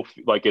still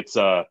like it's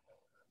that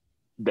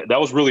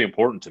was really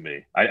important to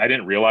me. I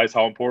didn't realize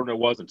how important it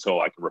was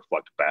until I could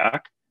reflect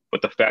back.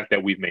 But the fact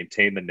that we've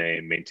maintained the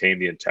name,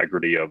 maintained the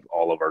integrity of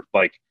all of our,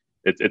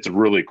 it's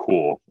really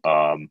cool.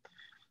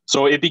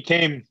 So it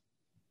became,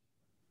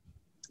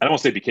 I don't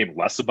want to say it became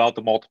less about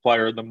the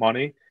multiplier and the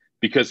money,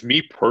 because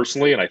me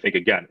personally, and I think,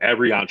 again,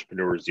 every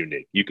entrepreneur is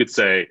unique. You could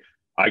say,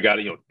 I got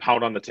to,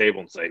 pound on the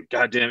table and say,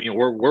 God damn,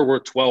 we're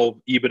worth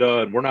 12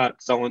 EBITDA and we're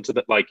not selling to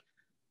that. Like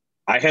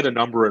I had a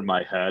number in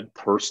my head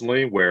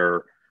personally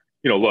where,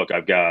 look,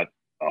 I've got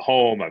a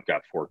home, I've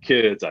got 4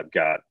 kids, I've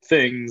got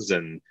things,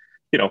 and,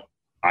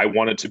 I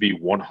wanted to be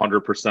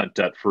 100%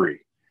 debt free.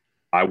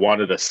 I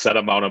wanted a set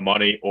amount of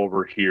money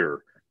over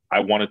here. I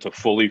wanted to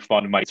fully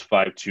fund my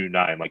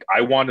 529. Like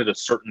I wanted a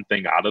certain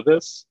thing out of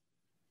this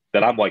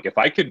that I'm like, if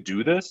I could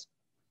do this,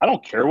 I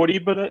don't care what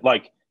EBITDA,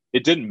 like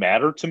it didn't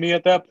matter to me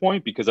at that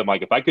point, because I'm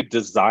like, if I could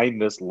design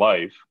this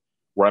life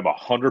where I'm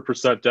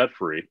 100% debt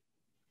free,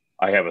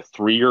 I have a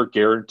 3-year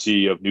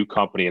guarantee of new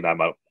company, and I'm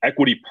an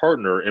equity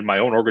partner in my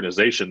own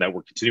organization that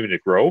we're continuing to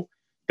grow,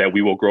 that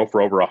we will grow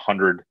for over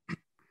 100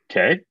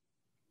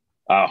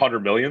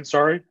 million.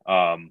 Sorry.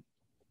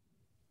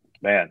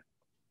 Man,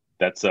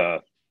 that's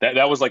that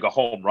was like a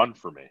home run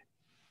for me.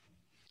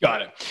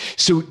 Got it.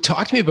 So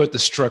talk to me about the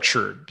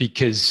structure,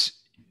 because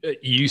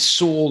you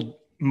sold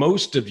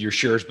most of your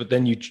shares, but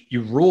then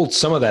you rolled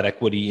some of that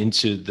equity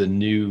into the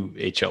new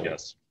HLM.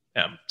 Yes.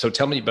 So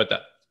tell me about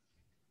that.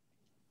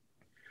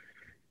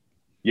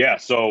 Yeah.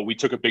 So we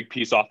took a big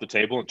piece off the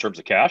table in terms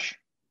of cash,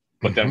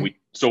 but then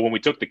when we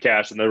took the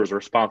cash, and there was a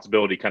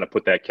responsibility to kind of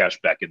put that cash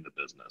back in the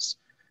business.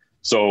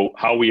 So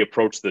how we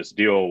approached this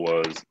deal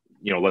was,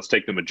 let's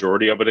take the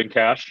majority of it in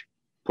cash,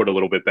 put a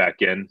little bit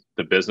back in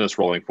the business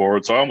rolling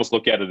forward. So I almost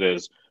look at it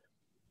as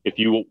if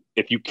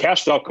you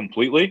cashed out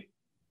completely,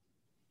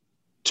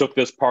 took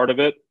this part of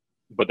it,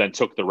 but then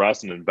took the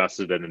rest and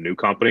invested in a new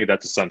company,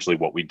 that's essentially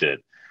what we did.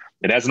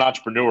 And as an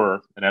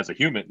entrepreneur and as a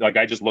human, like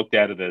I just looked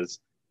at it as,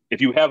 if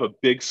you have a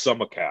big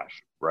sum of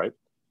cash, right,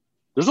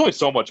 there's only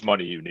so much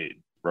money you need,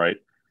 right?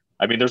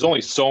 I mean, there's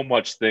only so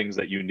much things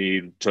that you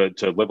need to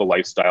live a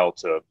lifestyle,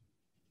 to,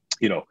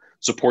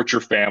 support your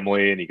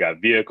family, and you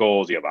got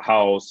vehicles, you have a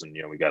house, and,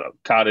 we got a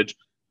cottage.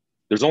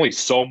 There's only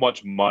so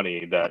much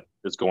money that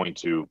is going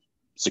to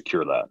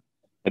secure that.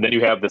 And then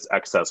you have this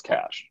excess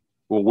cash.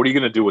 Well, what are you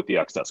going to do with the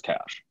excess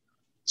cash?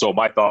 So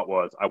my thought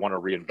was, I want to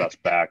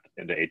reinvest back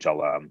into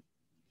HLM,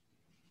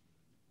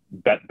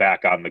 bet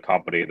back on the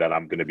company that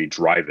I'm going to be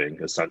driving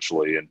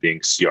essentially and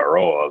being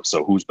CRO of.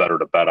 So who's better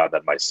to bet on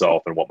than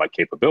myself and what my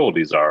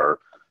capabilities are?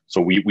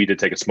 So we did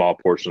take a small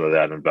portion of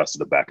that and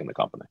invested it back in the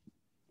company.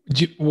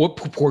 What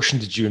proportion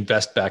did you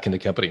invest back in the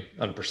company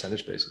on a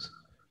percentage basis?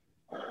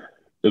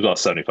 It was about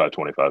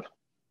 75-25.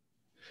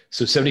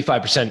 So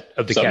 75%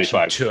 of the cash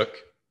you took.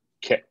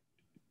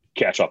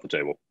 Cash off the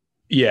table.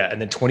 Yeah. And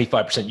then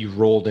 25% you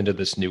rolled into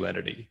this new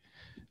entity.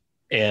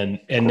 and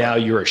now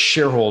you're a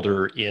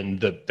shareholder in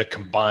the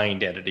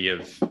combined entity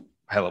of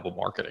High Level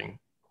Marketing,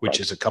 which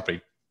is a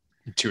company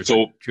two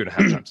and a half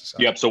times the size.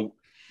 Yep.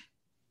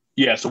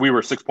 So we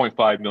were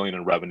 6.5 million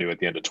in revenue at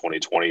the end of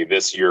 2020.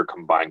 This year,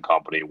 combined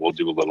company will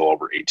do a little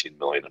over 18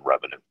 million in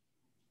revenue.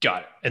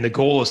 Got it. And the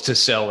goal is to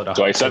sell at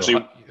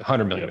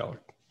 $100 million.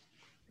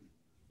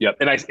 Yep.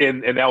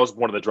 And that was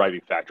one of the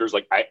driving factors.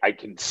 Like I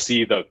can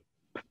see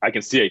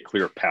a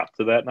clear path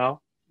to that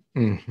now.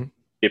 Mm-hmm.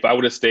 If I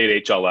would have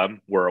stayed HLM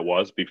where it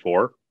was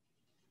before,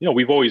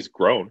 we've always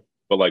grown,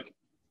 but like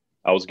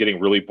I was getting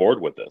really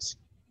bored with this.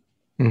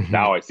 Mm-hmm.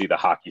 Now I see the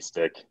hockey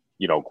stick,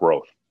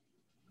 growth.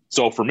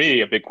 So for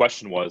me, a big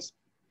question was,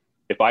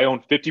 if I own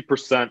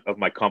 50% of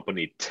my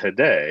company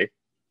today,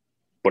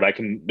 but I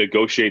can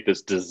negotiate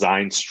this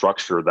design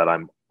structure that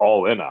I'm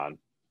all in on,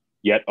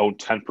 yet own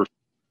 10%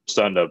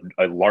 of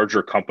a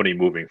larger company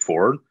moving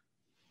forward,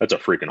 that's a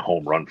freaking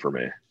home run for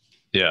me.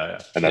 Yeah.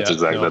 And that's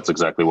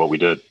exactly what we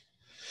did.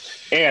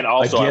 And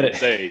also I would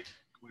say,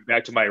 going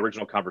back to my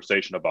original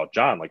conversation about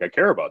John, like I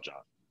care about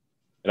John.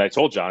 And I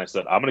told John, I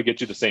said, I'm going to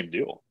get you the same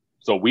deal.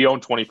 So we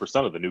own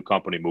 20% of the new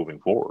company moving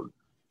forward.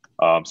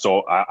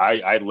 So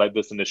I led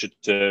this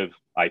initiative.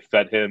 I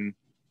fed him.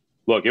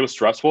 Look, it was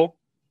stressful,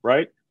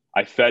 right?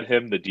 I fed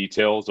him the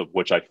details of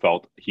which I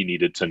felt he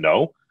needed to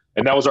know.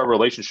 And that was our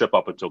relationship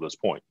up until this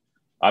point.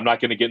 I'm not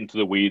going to get into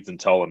the weeds and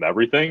tell him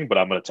everything, but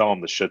I'm going to tell him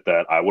the shit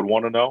that I would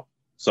want to know.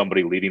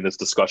 Somebody leading this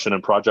discussion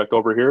and project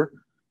over here.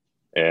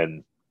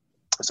 And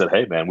I said,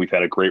 hey, man, we've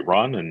had a great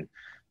run. And,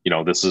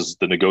 this is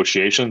the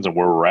negotiations and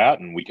where we're at.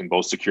 And we can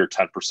both secure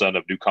 10%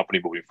 of new company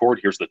moving forward.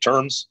 Here's the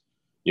terms.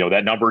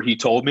 That number he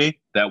told me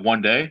that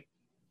one day,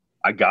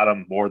 I got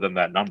him more than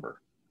that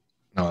number.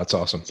 Oh, that's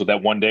awesome. So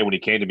that one day when he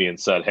came to me and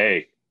said,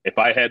 hey, if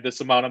I had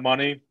this amount of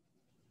money,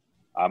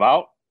 I'm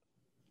out.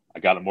 I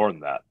got him more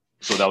than that.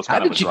 So that was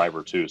kind of a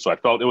driver too. So I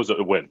felt it was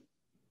a win.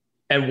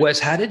 And Wes,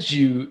 how did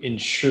you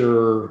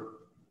ensure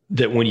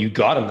that when you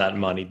got him that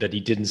money, that he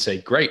didn't say,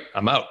 great,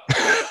 I'm out?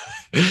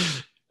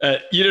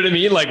 You know what I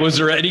mean? Like, was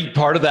there any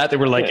part of that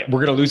were like,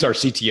 we're going to lose our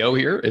CTO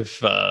here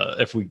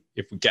if we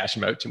cash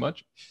him out too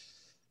much?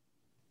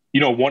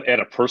 One at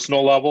a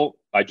personal level,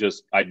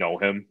 I know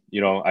him.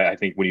 I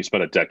think when you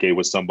spend a decade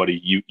with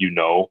somebody, you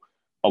know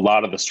a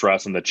lot of the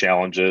stress and the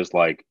challenges,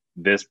 like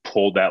this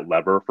pulled that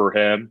lever for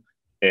him.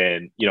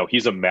 And,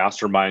 he's a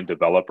mastermind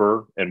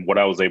developer. And what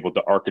I was able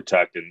to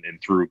architect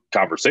and through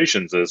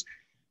conversations is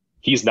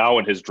he's now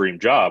in his dream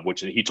job,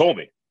 which he told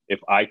me, if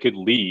I could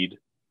lead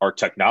our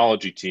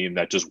technology team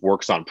that just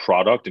works on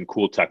product and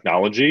cool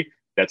technology,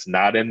 that's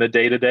not in the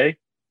day-to-day,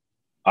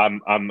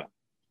 I'm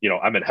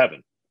in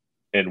heaven.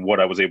 And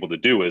what I was able to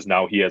do is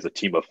now he has a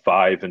team of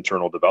 5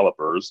 internal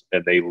developers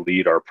and they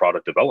lead our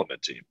product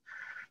development team.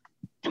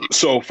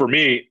 So for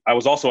me, I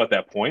was also at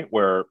that point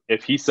where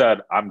if he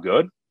said, I'm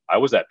good, I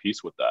was at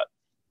peace with that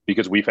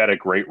because we've had a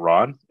great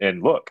run.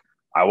 And look,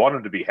 I want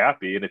him to be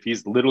happy. And if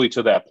he's literally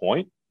to that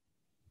point,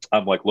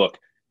 I'm like, look,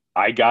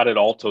 I got it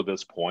all to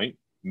this point.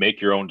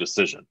 Make your own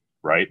decision,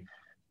 right?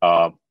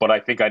 But I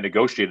think I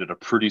negotiated a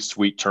pretty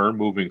sweet term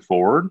moving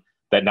forward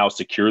that now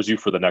secures you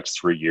for the next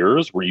 3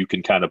 years where you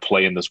can kind of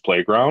play in this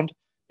playground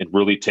and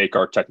really take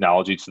our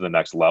technology to the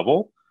next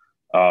level.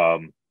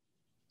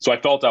 So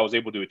I felt I was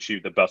able to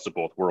achieve the best of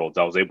both worlds.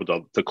 I was able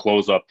to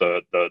close up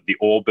the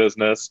old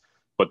business,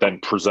 but then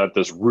present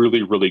this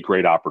really, really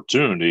great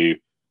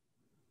opportunity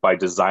by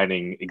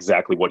designing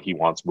exactly what he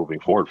wants moving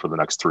forward for the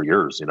next 3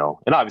 years, And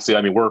obviously,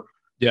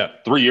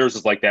 3 years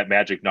is like that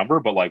magic number,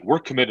 but like we're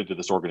committed to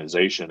this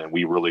organization and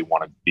we really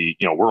want to be,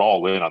 we're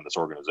all in on this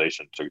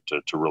organization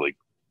to really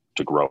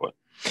grow it.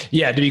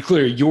 Yeah. To be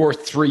clear, your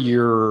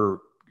 3-year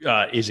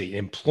is an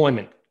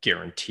employment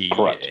guarantee.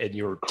 Correct. And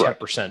your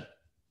Correct. 10%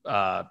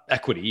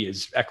 equity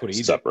is equity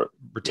separate,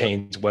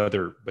 retains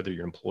whether you're an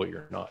employee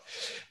or not.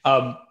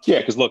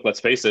 Because look, let's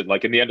face it,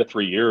 like in the end of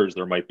 3 years,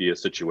 there might be a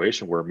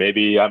situation where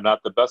maybe I'm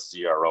not the best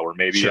CRO, or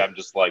maybe I'm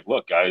just like,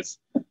 look, guys,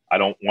 I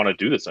don't want to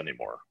do this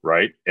anymore.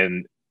 Right.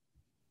 And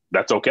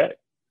that's okay.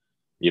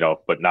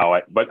 But now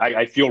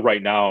I feel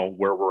right now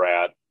where we're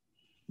at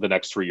the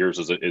next 3 years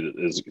is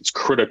it's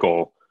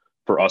critical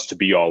for us to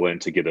be all in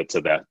to get it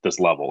to this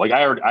level. Like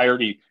I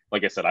already,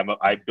 like I said,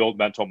 I build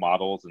mental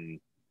models and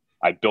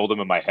I build them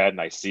in my head and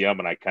I see them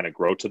and I kind of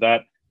grow to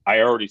that. I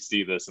already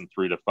see this in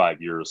 3 to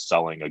 5 years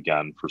selling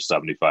again for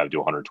 75 to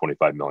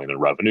 125 million in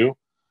revenue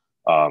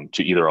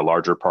to either a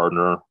larger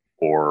partner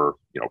or,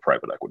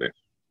 private equity.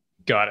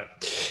 Got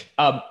it.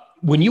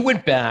 When you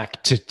went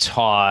back to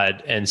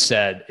Todd and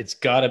said,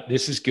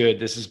 this is good,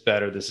 this is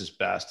better, this is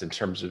best in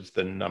terms of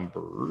the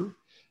number,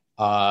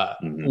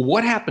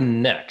 what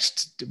happened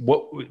next?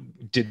 What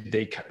did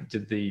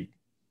the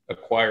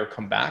acquire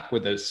come back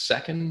with a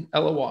second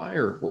LOI,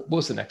 or what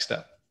was the next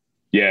step?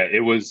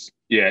 It was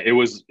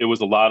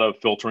a lot of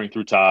filtering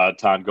through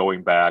Todd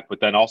going back, but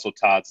then also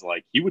Todd's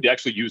like, he would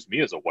actually use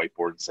me as a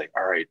whiteboard and say,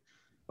 all right,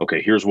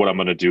 okay, here's what I'm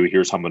going to do.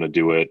 Here's how I'm going to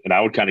do it. And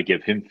I would kind of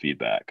give him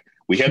feedback.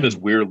 We had this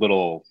weird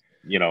little,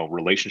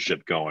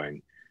 relationship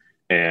going.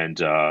 And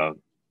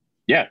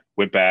Yeah,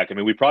 went back. I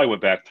mean, we probably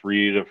went back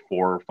 3 to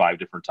 4 or 5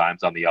 different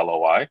times on the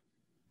LOI.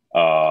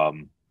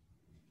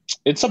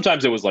 And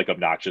sometimes it was like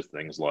obnoxious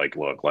things like,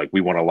 look, like we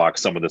want to lock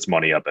some of this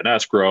money up in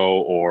escrow,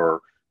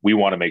 or we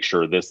want to make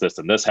sure this,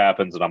 and this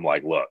happens. And I'm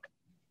like, look,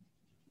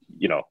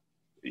 you know,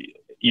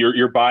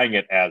 you're buying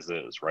it as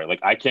is, right? Like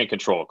I can't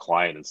control a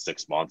client in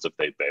 6 months if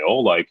they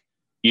bail. Like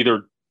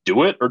either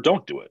do it or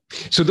don't do it.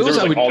 So those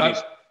I would,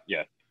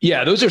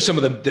 yeah, those are some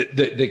of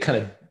the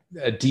kind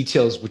of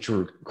details which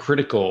were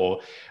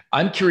critical.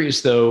 I'm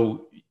curious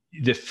though.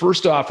 The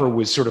first offer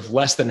was sort of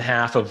less than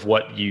half of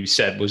what you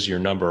said was your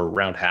number,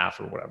 around half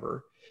or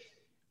whatever.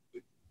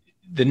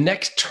 The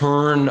next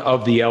turn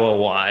of the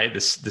LOI,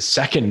 the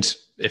second,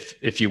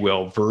 if you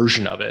will,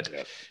 version of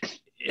it,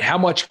 how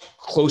much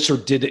closer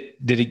did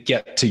it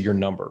get to your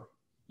number?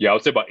 Yeah, I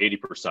would say about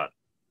 80%.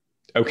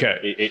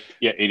 Okay.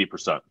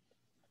 80%.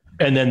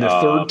 And then the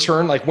third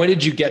turn, like when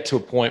did you get to a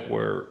point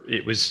where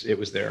it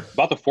was there?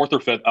 About the 4th or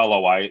 5th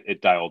LOI,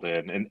 it dialed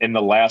in. And in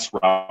the last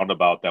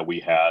roundabout that we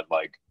had,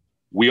 like,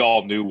 we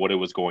all knew what it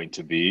was going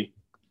to be.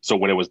 So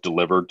when it was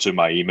delivered to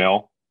my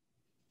email,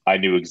 I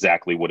knew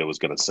exactly what it was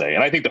going to say.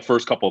 And I think the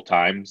first couple of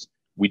times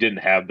we didn't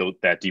have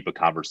that deep a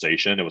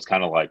conversation. It was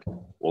kind of like,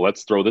 well,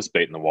 let's throw this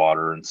bait in the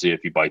water and see if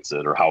he bites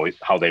it or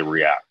how they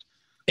react.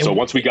 So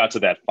once we got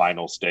to that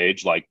final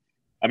stage, like,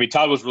 I mean,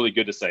 Todd was really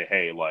good to say,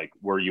 hey, like,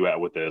 where are you at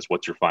with this?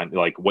 What's your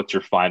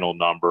final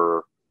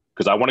number?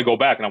 Because I want to go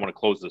back and I want to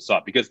close this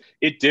up, because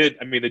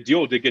the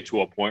deal did get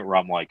to a point where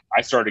I'm like,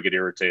 I started to get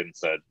irritated and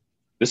said,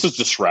 this is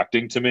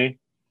distracting to me,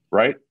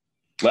 right?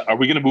 Are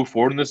we going to move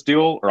forward in this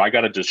deal, or I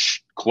got to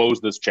just close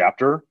this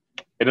chapter?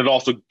 And it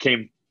also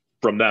came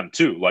from them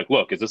too. Like,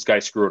 look, is this guy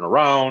screwing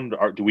around?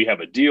 Or do we have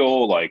a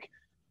deal? Like,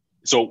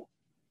 so,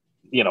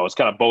 you know, it's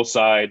kind of both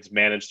sides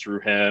managed through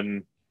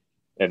him.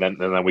 And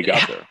then we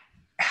got there.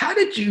 How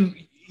did you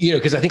know,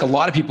 because I think a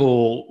lot of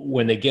people,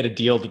 when they get a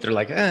deal that they're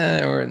like,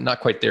 we're not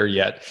quite there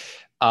yet.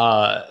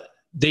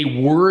 They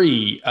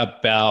worry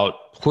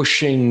about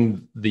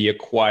pushing the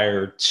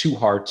acquired too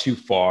hard, too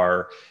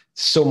far,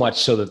 so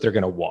much so that they're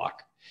going to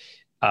walk.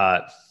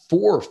 4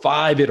 or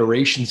 5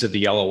 iterations of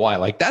the LOI,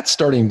 like that's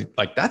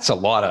a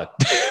lot of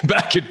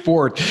back and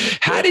forth.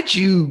 How did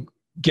you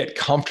get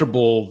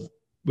comfortable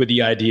with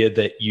the idea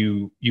that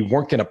you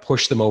weren't going to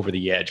push them over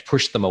the edge,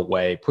 push them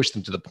away, push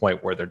them to the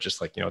point where they're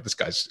just like, you know, this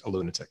guy's a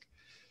lunatic?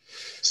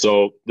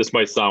 So this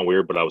might sound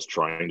weird, but I was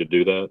trying to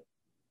do that.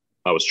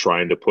 I was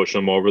trying to push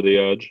them over the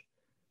edge.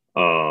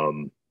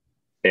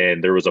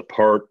 And there was a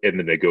part in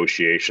the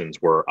negotiations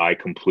where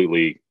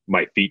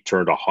my feet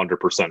turned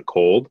 100%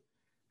 cold.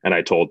 And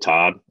I told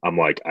Todd, I'm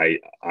like, I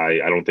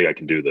don't think I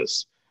can do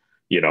this.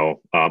 You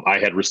know, I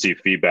had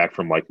received feedback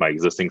from like my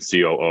existing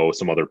COO,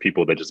 some other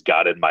people that just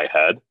got in my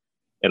head.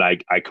 And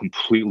I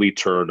completely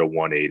turned a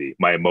 180.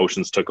 My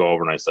emotions took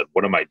over and I said,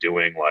 what am I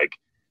doing? Like,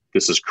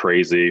 this is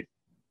crazy.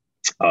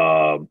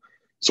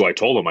 So I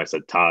told him, I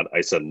said, Todd,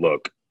 I said,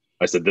 look,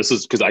 I said, this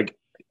is because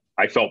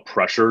I felt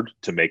pressured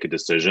to make a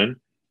decision.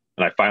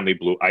 And I finally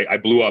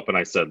blew up and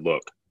I said,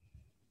 look,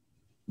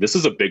 this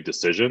is a big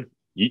decision.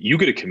 You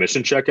get a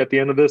commission check at the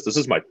end of this. This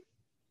is my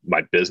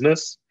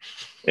business.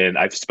 And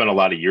I've spent a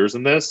lot of years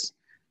in this,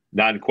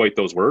 not in quite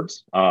those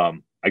words. I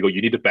go,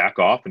 you need to back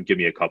off and give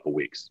me a couple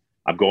weeks.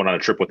 I'm going on a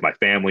trip with my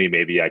family.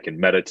 Maybe I can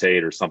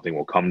meditate or something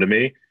will come to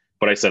me.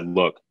 But I said,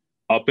 look,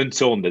 up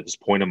until this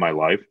point in my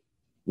life,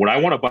 when I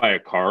want to buy a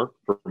car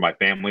for my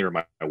family or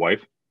my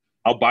wife,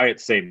 I'll buy it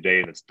same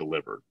day and it's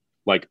delivered.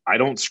 Like, I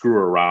don't screw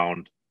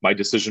around. My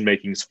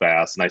decision-making is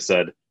fast. And I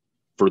said,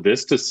 for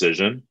this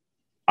decision,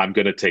 I'm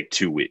going to take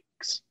 2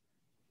 weeks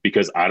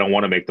because I don't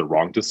want to make the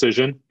wrong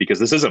decision, because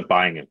this isn't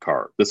buying a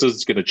car. This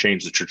is going to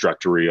change the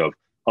trajectory of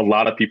a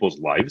lot of people's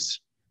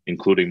lives,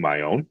 including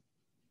my own.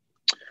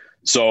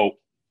 So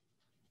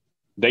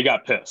they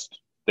got pissed.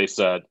 They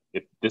said,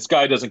 if this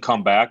guy doesn't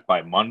come back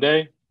by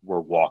Monday, we're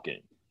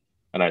walking.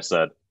 And I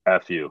said,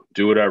 F you,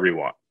 do whatever you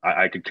want.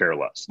 I could care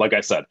less. Like I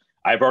said,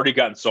 I've already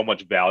gotten so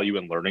much value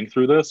in learning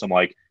through this. I'm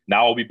like,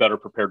 now I'll be better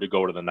prepared to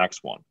go to the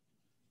next one.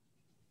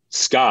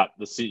 Scott,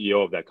 the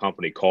CEO of that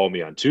company, called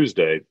me on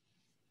Tuesday.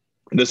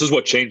 And this is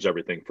what changed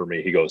everything for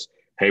me. He goes,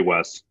 hey,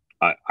 Wes,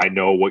 I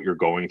know what you're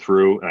going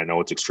through, and I know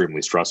it's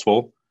extremely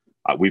stressful.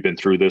 We've been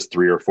through this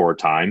 3 or 4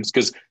 times.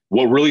 Because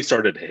what really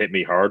started to hit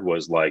me hard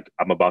was like,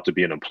 I'm about to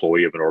be an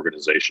employee of an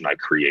organization I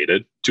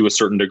created to a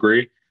certain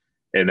degree.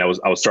 And I was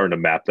starting to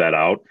map that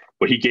out.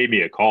 But he gave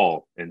me a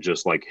call, and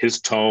just like his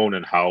tone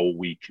and how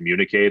we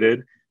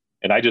communicated.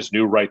 And I just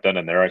knew right then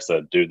and there, I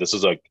said, dude, this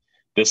is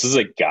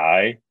a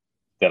guy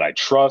that I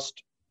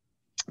trust,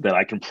 that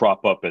I can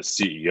prop up as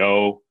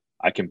CEO.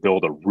 I can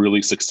build a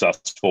really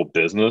successful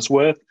business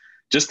with.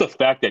 Just the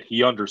fact that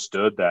he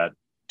understood that,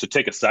 to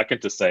take a second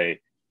to say,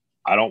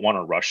 I don't want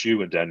to rush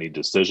you into any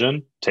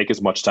decision. Take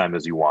as much time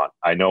as you want.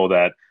 I know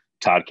that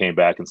Todd came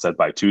back and said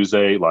by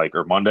Tuesday,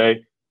 or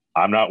Monday,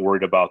 I'm not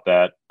worried about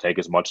that. Take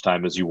as much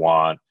time as you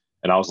want.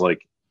 And I was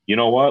like, you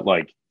know what?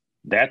 Like,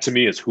 that to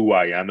me is who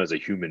I am as a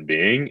human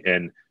being.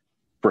 And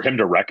for him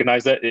to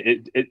recognize that,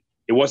 it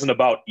wasn't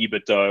about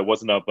EBITDA. It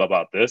wasn't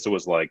about this. It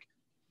was like,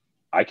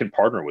 I can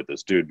partner with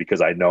this dude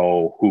because I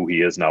know who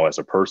he is now as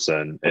a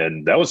person.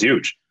 And that was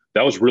huge.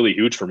 That was really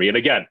huge for me. And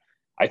again,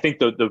 I think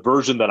the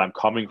version that I'm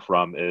coming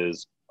from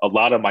is a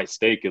lot of my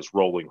stake is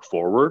rolling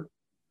forward.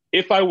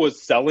 If I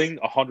was selling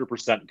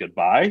 100%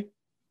 goodbye,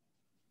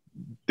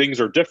 things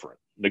are different.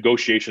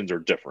 Negotiations are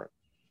different.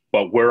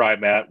 But where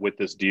I'm at with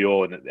this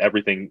deal and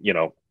everything, you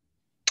know,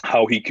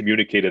 how he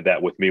communicated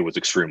that with me was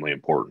extremely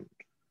important.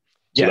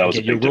 So that was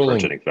a big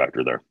differentiating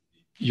factor there.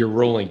 You're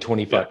rolling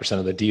 25%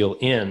 of the deal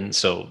in.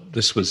 So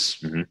this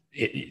was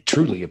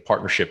truly a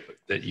partnership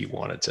that you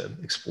wanted to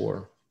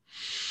explore.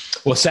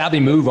 Well, savvy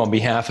move on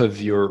behalf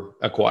of your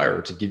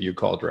acquirer to give you a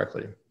call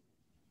directly.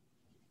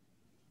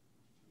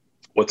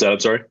 What's that? I'm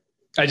sorry.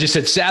 I just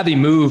said savvy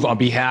move on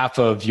behalf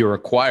of your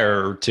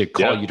acquirer to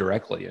call you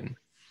directly. And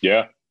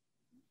yeah.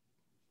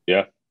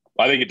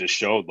 I think it just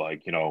showed,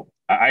 like, you know,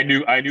 I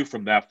knew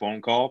from that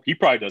phone call, he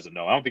probably doesn't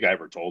know. I don't think I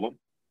ever told him,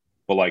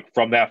 but like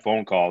from that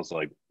phone call, it's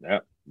like, yeah,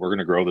 we're going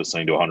to grow this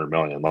thing to 100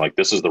 million. Like,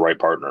 this is the right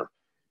partner.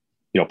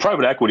 You know,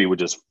 private equity would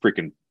just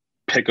freaking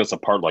pick us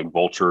apart like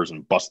vultures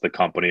and bust the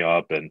company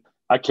up. And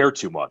I care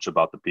too much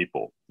about the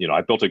people. You know,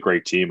 I built a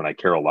great team and I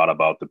care a lot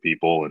about the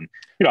people. And,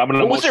 you know, I'm an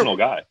emotional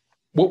guy.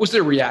 What was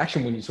their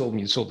reaction when you told them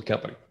you sold the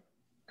company?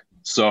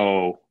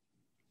 So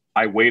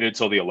I waited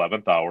till the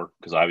 11th hour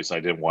because obviously I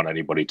didn't want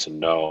anybody to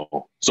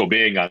know. So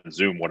being on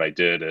Zoom, what I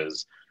did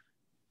is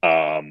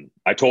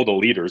I told the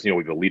leaders, you know,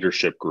 we have a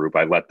leadership group.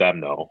 I let them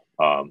know.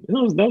 That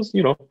was,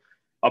 you know,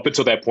 up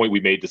until that point, we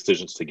made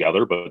decisions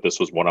together. But this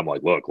was one I'm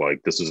like, look,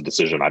 like, this is a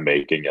decision I'm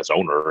making as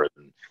owner.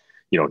 And,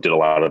 you know, did a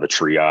lot of the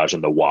triage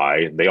and the why.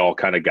 And they all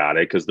kind of got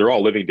it because they're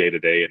all living day to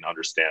day and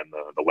understand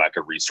the lack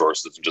of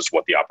resources and just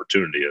what the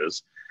opportunity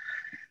is.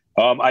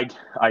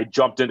 I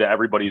jumped into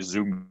everybody's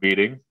Zoom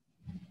meeting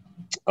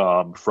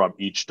from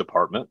each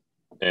department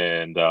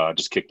and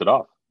just kicked it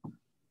off.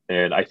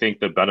 And I think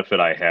the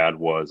benefit I had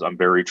was I'm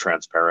very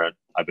transparent.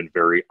 I've been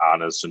very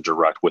honest and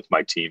direct with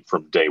my team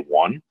from day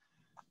one.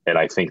 And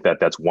I think that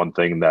that's one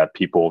thing that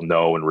people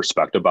know and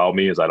respect about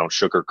me is I don't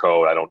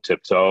sugarcoat, I don't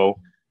tiptoe.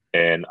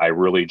 And I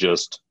really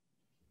just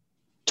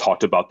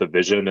talked about the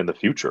vision and the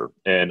future.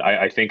 And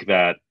I think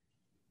that,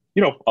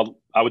 you know,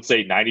 I would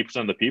say 90%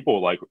 of the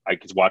people, like, I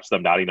could watch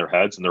them nodding their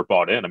heads and they're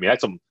bought in. I mean, I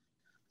had some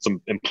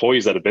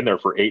employees that have been there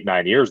for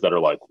 8-9 years that are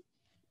like,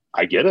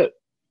 I get it.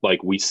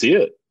 Like, we see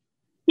it.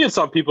 You know,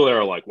 some people that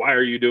are like, why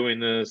are you doing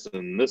this?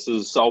 And this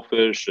is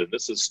selfish and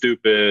this is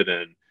stupid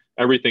and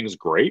everything's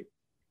great.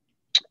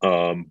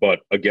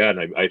 But again,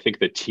 I think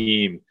the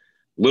team,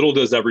 little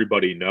does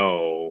everybody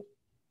know,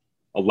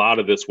 a lot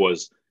of this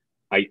was,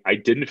 I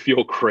didn't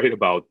feel great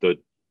about the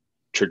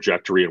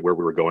trajectory and where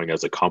we were going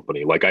as a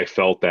company. Like, I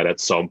felt that at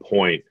some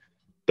point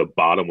the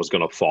bottom was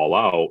going to fall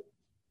out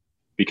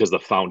because the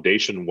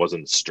foundation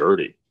wasn't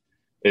sturdy.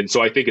 And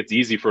so I think it's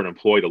easy for an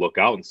employee to look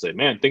out and say,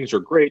 man, things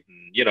are great.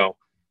 And, you know,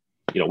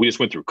 we just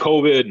went through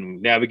COVID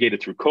and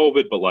navigated through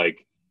COVID, but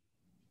like,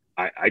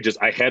 I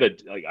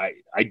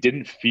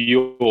didn't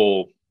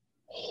feel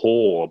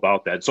whole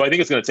about that. So I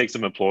think it's going to take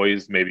some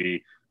employees,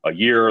 maybe a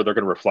year, they're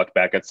going to reflect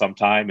back at some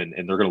time and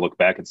they're going to look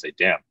back and say,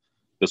 damn,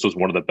 this was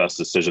one of the best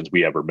decisions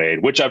we ever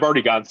made, which I've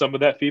already gotten some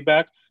of that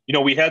feedback. You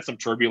know, we had some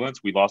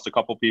turbulence. We lost a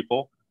couple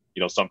people.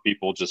 You know, some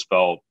people just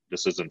felt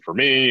this isn't for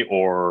me,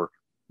 or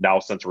now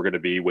since we're going to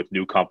be with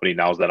new company,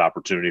 now's that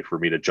opportunity for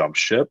me to jump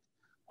ship.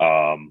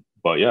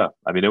 But yeah,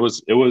 I mean, it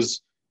was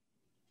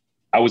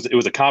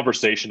a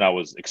conversation I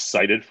was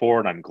excited for,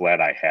 and I'm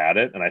glad I had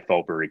it, and I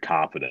felt very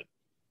confident.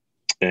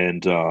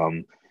 And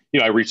you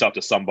know, I reached out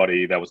to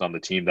somebody that was on the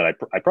team that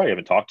I probably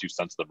haven't talked to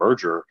since the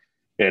merger,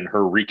 and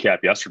her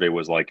recap yesterday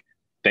was like,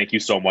 thank you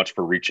so much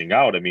for reaching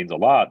out. It means a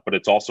lot, but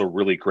it's also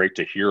really great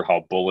to hear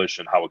how bullish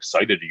and how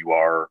excited you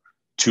are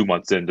 2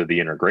 months into the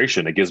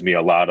integration. It gives me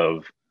a lot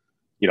of,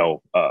 you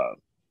know,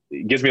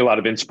 it gives me a lot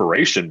of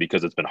inspiration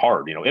because it's been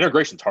hard. You know,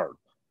 integration's hard.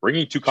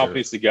 Bringing two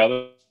companies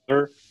together,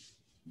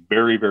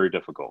 very, very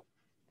difficult.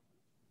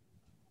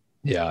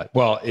 Yeah.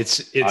 Well,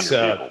 it's you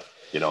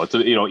know, it's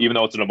a, you know, even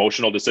though it's an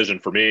emotional decision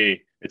for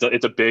me,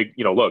 it's a big,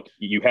 you know, look,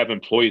 you have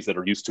employees that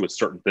are used to a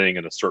certain thing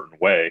in a certain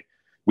way.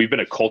 We've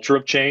been a culture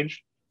of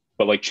change,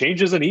 but like,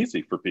 change isn't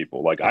easy for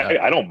people. Like,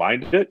 I don't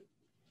mind it,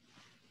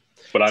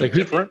 but I'm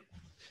different.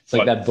 It's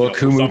like that book,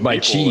 Who Moved My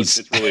Cheese?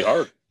 It's really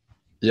hard.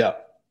 Yeah.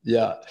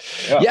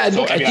 So,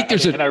 I think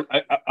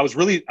I was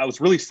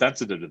really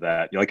sensitive to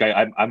that. Like,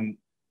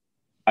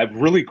 I've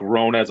really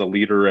grown as a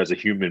leader, as a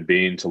human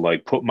being, to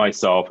like put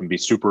myself and be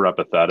super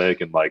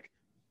empathetic and like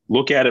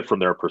look at it from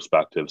their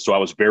perspective. So I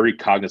was very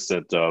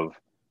cognizant of,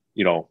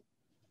 you know,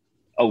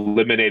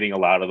 eliminating a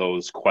lot of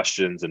those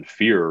questions and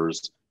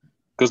fears.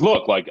 Because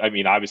look, like, I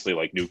mean, obviously,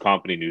 like, new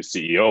company, new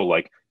CEO,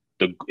 like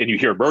and you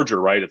hear merger,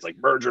 right? It's like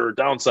merger,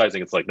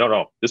 downsizing. It's like,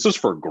 no, this is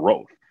for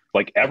growth.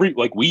 Like,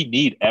 we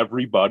need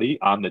everybody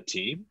on the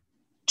team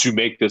to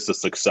make this a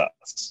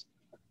success.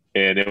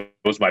 And it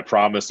was my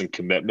promise and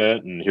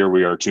commitment. And here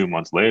we are 2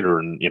 months later,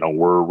 and, you know,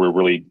 we're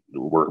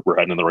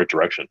heading in the right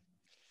direction.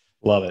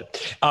 Love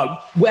it.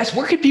 Wes,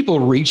 where can people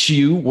reach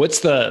you? What's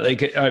the,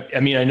 like, I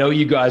mean, I know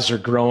you guys are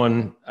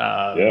growing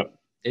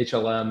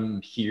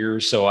HLM here.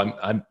 So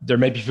there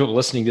may be people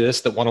listening to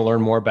this that want to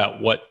learn more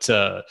about what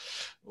kind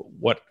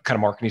of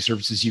marketing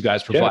services you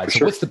guys provide.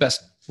 So what's the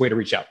best way to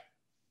reach out?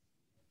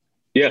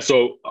 Yeah.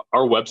 So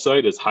our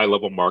website is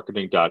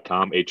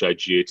highlevelmarketing.com,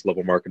 HIGH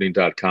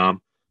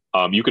levelmarketing.com.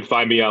 You can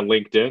find me on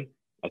LinkedIn.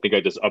 I think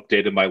I just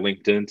updated my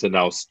LinkedIn to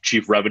now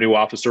Chief Revenue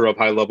Officer of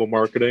High Level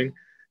Marketing.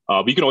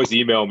 You can always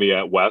email me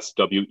at Wes,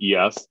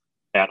 WES,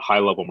 at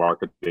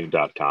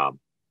highlevelmarketing.com.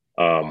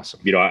 Awesome.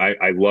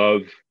 I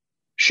love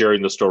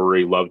sharing the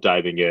story, love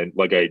diving in.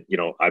 Like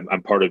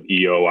I'm part of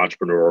EO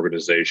Entrepreneur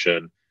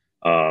Organization.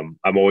 I'm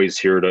always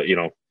here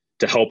to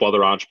help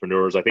other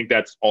entrepreneurs. I think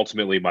that's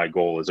ultimately my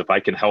goal, is if I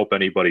can help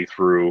anybody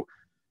through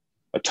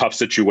a tough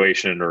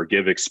situation or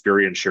give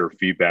experience, share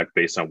feedback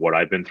based on what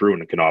I've been through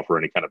and can offer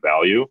any kind of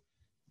value.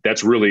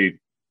 That's really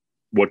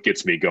what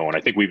gets me going.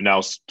 I think we've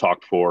now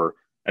talked for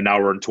an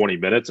hour and 20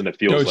 minutes and it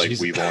feels like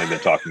we've only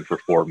been talking for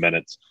 4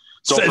 minutes.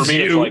 So for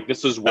me, it's like,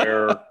 this is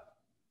where,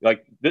 I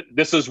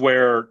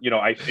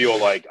feel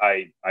like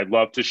I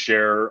love to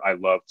share. I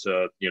love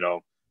to,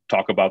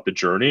 talk about the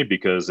journey,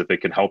 because if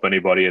it can help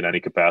anybody in any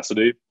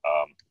capacity,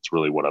 it's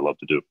really what I love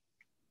to do.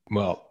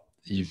 Well,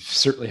 you've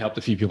certainly helped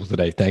a few people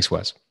today. Thanks,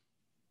 Wes.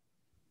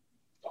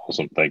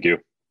 Awesome. Thank you.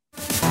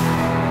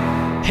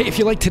 Hey, if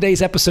you like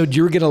today's episode,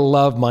 you're going to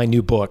love my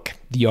new book,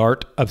 The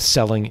Art of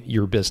Selling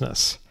Your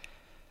Business.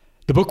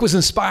 The book was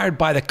inspired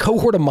by the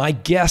cohort of my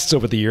guests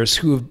over the years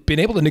who have been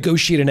able to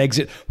negotiate an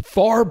exit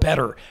far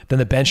better than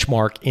the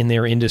benchmark in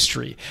their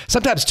industry,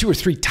 sometimes 2 or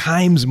 3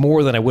 times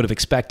more than I would have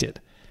expected.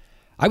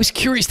 I was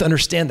curious to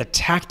understand the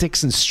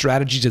tactics and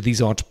strategies of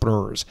these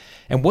entrepreneurs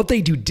and what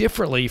they do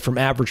differently from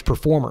average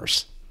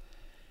performers.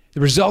 The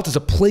result is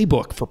a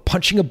playbook for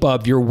punching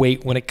above your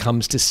weight when it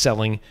comes to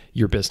selling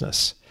your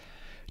business.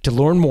 To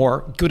learn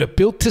more, go to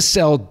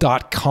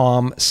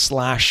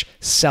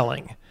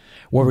builttosell.com/selling,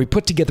 where we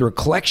put together a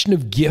collection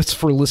of gifts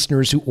for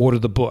listeners who order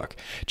the book.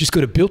 Just go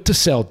to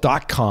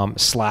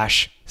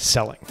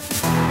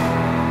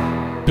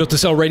builttosell.com/selling. Built to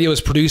Sell Radio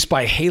is produced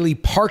by Haley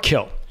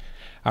Parkhill.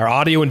 Our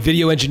audio and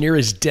video engineer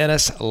is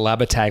Dennis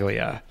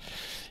Labataglia.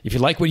 If you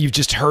like what you've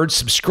just heard,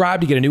 subscribe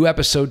to get a new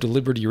episode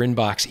delivered to your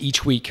inbox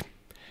each week.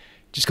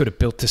 Just go to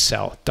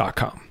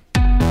builttosell.com.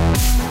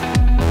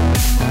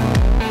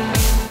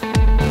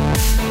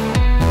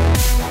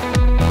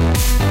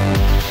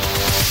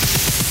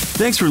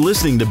 Thanks for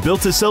listening to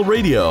Built to Sell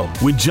Radio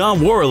with John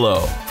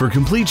Warrillow. For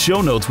complete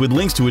show notes with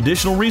links to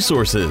additional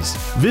resources,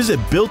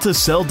 visit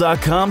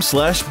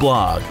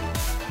builttosell.com/blog.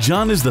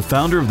 John is the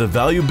founder of the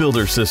Value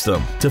Builder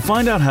System. To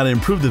find out how to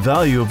improve the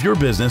value of your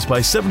business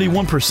by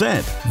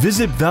 71%,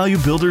 visit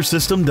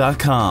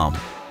valuebuildersystem.com.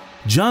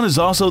 John is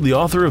also the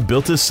author of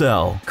Built to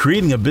Sell,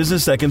 Creating a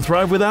Business That Can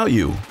Thrive Without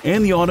You,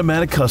 and The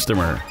Automatic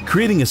Customer,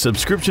 Creating a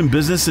Subscription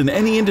Business in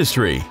Any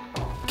Industry.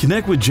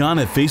 Connect with John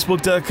at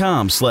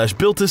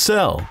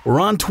facebook.com/builttosell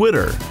or on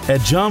Twitter at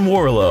John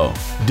Warrillow,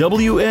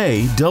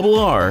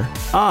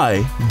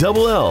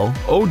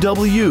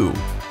 WARRILLOW.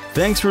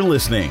 Thanks for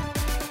listening.